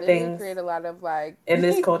lot of things. Create a lot of like in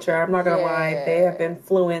this culture. I'm not gonna lie, they have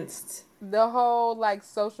influenced. The whole like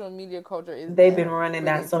social media culture is. They've been running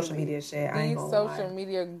that social media shit. These social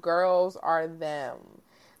media girls are them.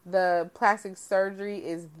 The plastic surgery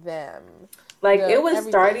is them. Like it was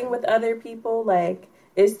starting with other people. Like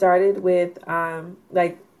it started with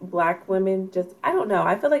like black women. Just I don't know.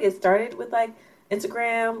 I feel like it started with like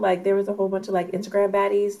Instagram. Like there was a whole bunch of like Instagram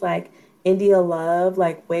baddies. Like India Love.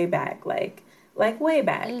 Like way back. Like way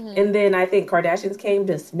back. Mm-hmm. And then I think Kardashians came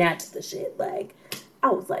to snatch the shit. Like. I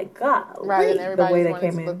was like, God, right? And everybody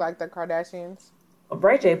wanted to look like the Kardashians.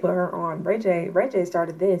 Ray J put her on. Ray J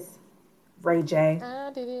started this. Ray J.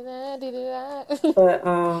 I did it. But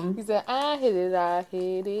he said, I hit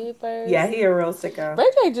it first. Yeah, he a real sicko. Ray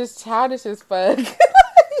J just childish as fuck.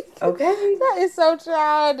 Okay, that is so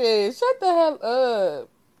childish. Shut the hell up.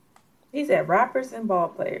 He said rappers and ball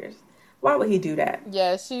players. Why would he do that?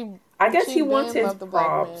 Yeah, I guess he wants his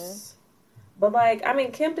props. But, like, I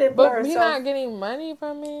mean, Kim didn't put herself... But he's not getting money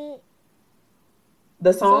from it.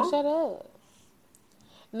 The song? So shut up.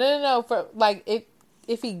 No. For, like,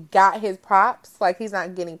 if he got his props, like, he's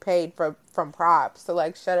not getting paid from props. So,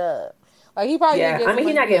 like, shut up. Like, he probably... Yeah, I mean,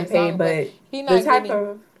 he's not getting paid, but he's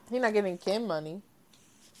not getting Kim money.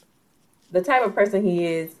 The type of person he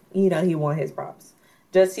is, you know, he wants his props.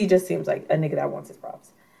 He just seems like a nigga that wants his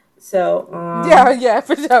props. So, Yeah,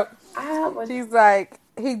 for sure. He's like...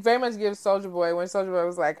 He very much gives Soulja Boy when Soulja Boy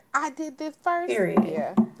was like, I did this first. Period.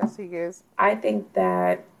 Yeah, that's what he gives. I think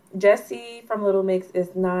that Jessie from Little Mix is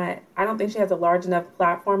not, I don't think she has a large enough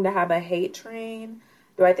platform to have a hate train.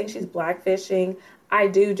 Do I think she's blackfishing? I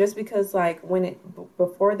do, just because, like, when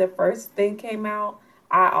before the first thing came out,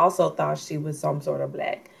 I also thought she was some sort of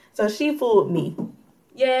black. So she fooled me.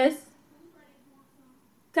 Yes,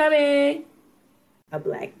 coming. A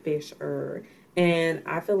blackfisher. And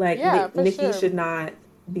I feel like Yeah, for Nikki sure. should not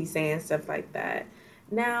be saying stuff like that.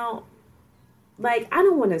 Now, like, I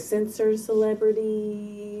don't want to censor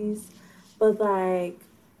celebrities, but like,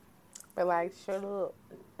 But like, shut up.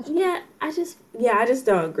 I just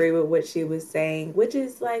don't agree with what she was saying, which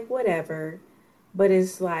is like whatever. But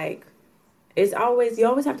it's like it's always you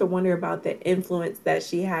always have to wonder about the influence that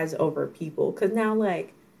she has over people, cuz now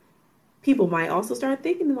like people might also start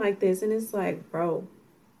thinking like this, and it's like, bro,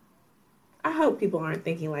 I hope people aren't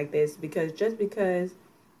thinking like this, because just because,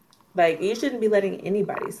 like, you shouldn't be letting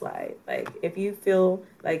anybody slide. Like, if you feel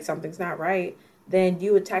like something's not right, then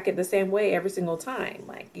you attack it the same way every single time.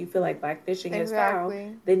 Like, you feel like blackfishing is foul,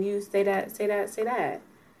 Exactly. then you say that, say that, say that.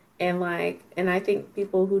 And like, and I think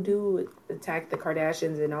people who do attack the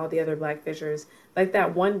Kardashians and all the other blackfishers, like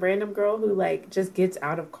that one random girl who like just gets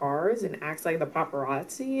out of cars and acts like the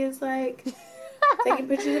paparazzi is like taking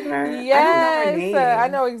pictures of her. I don't know her Yes, I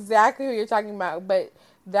name. know exactly who you're talking about. But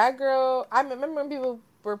that girl, I remember when people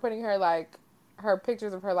were putting her like her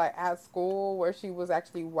pictures of her like at school where she was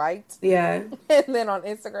actually white, Yeah. and then on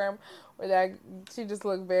Instagram where that she just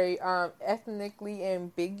looked very ethnically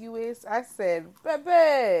ambiguous. I said,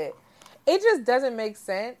 baby, it just doesn't make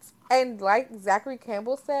sense. And like Zachary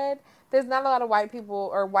Campbell said, there's not a lot of white people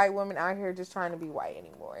or white women out here just trying to be white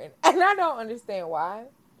anymore, and I don't understand why.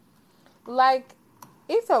 Like,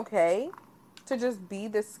 it's okay to just be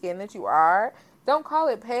the skin that you are. Don't call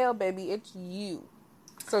it pale, baby. It's you.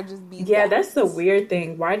 So just be Yeah, that. that's the weird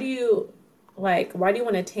thing. Why do you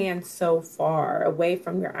want to tan so far away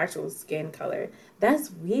from your actual skin color?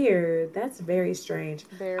 That's weird. That's very strange.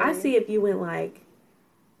 I Very. see if you went like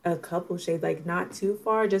a couple shades, like not too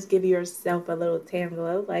far, just give yourself a little tan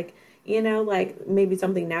glow, like, like maybe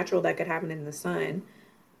something natural that could happen in the sun.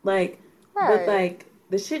 Like, but Right. like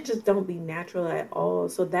the shit just don't be natural at all.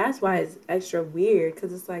 So that's why it's extra weird,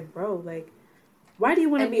 because it's like, bro, like, why do you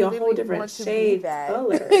want to And be you a whole literally different want to be shade that.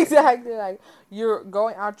 color? Exactly. Like, you're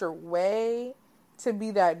going out your way to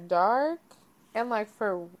be that dark. And, like,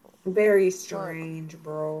 for Very like, strange,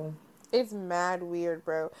 bro. it's mad weird,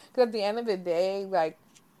 bro. Because at the end of the day, like,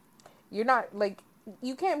 you're not like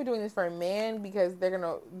you can't be doing this for a man because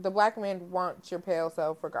the black man wants your pale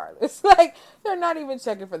self regardless. Like they're not even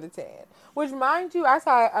checking for the tan. Which, mind you, I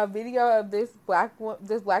saw a video of this black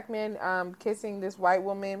man kissing this white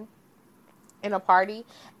woman in a party,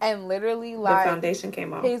 and literally The like foundation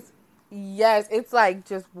came off. his yes, it's like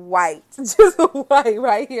just white, just white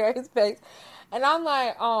right here on his face, and I'm like,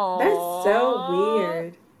 That's so oh,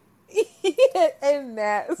 weird. and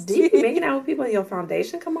Do you be nasty. making out with people and your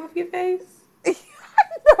foundation come off your face?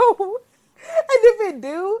 No. And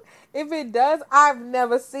if it does, I've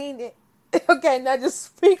never seen it. Okay, and that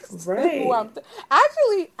just speaks to who Right.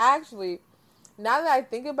 actually, now that I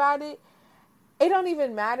think about it, it don't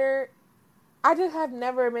even matter. I just have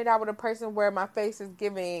never made out with a person where my face is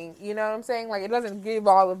giving, you know what I'm saying? Like, it doesn't give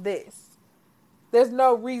all of this. There's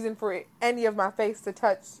no reason for any of my face to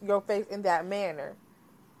touch your face in that manner.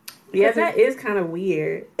 Yeah, Because that is kind of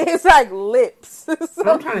weird. it's like lips. I'm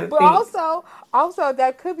So, trying to but think. also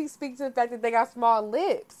that could be speaking to the fact that they got small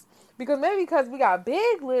lips. Because maybe because we got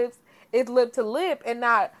big lips, it's lip to lip and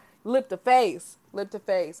not lip to face. Lip to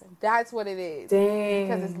face. That's what it is.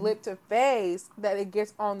 Because it's Dang. lip to face that it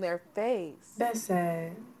gets on their face. That's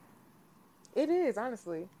sad. It is,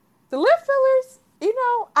 honestly. The lip fillers,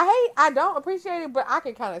 I don't appreciate it, but I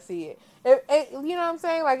can kind of see it. You know what I'm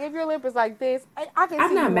saying? Like, if your lip is like this, I can I'm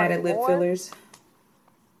see you not mad wanting at lip more. fillers.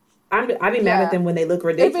 I be mad at Yeah. them when they look If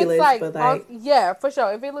it's ridiculous, like but like, yeah, for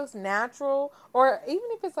sure. If it looks natural, or even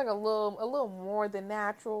if it's like a little more than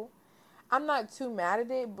natural, I'm not too mad at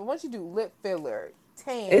it. But once you do lip filler, it's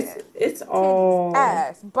tan, it's titties, all.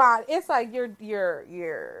 ass, body, it's like you're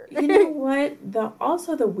You know what?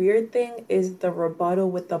 The weird thing is the rebuttal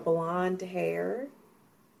with the blonde hair.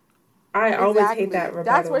 I always hate that exactly.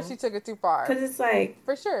 That's where she rebuttal, took it too far, because it's like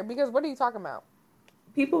for sure. Because what are you talking about?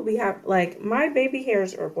 people be have like, my baby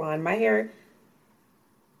hairs are blonde. My hair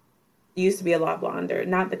used to be a lot blonder,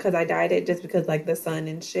 not because I dyed it, just because like the sun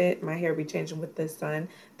and shit. My hair be changing with the sun.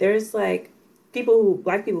 There's like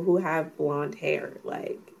black people who have blonde hair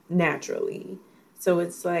like naturally, so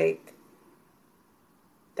it's like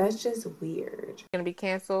that's just weird. Gonna be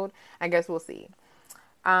canceled. I guess we'll see.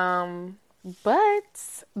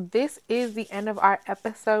 But this is the end of our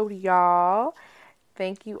episode, y'all.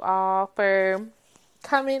 Thank you all for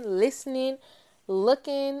coming, listening,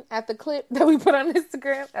 looking at the clip that we put on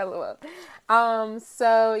Instagram. LOL.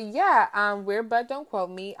 So yeah, we're But Don't Quote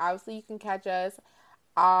Me. Obviously, you can catch us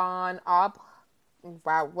on all.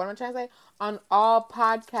 Wow, what am I trying to say? On all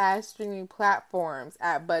podcast streaming platforms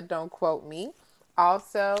at But Don't Quote Me.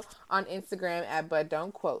 Also on Instagram at But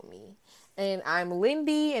Don't Quote Me. And I'm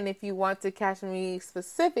Lindy, and if you want to catch me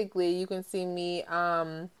specifically, you can see me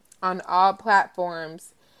on all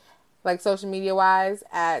platforms, like social media wise,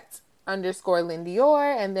 at _ Lindy Orr,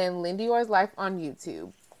 and then Lindy Orr's Life on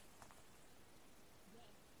YouTube.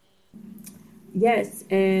 Yes,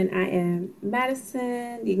 and I am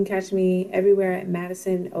Madison. You can catch me everywhere at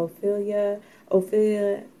Madison Ophelia.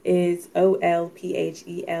 Ophelia is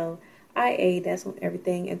OLPHELIA. That's on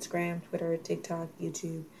everything: Instagram, Twitter, TikTok,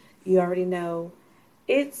 YouTube. You already know.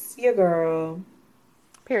 It's your girl.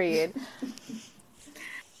 Period.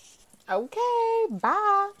 Okay,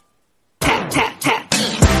 bye. Tap, tap, tap.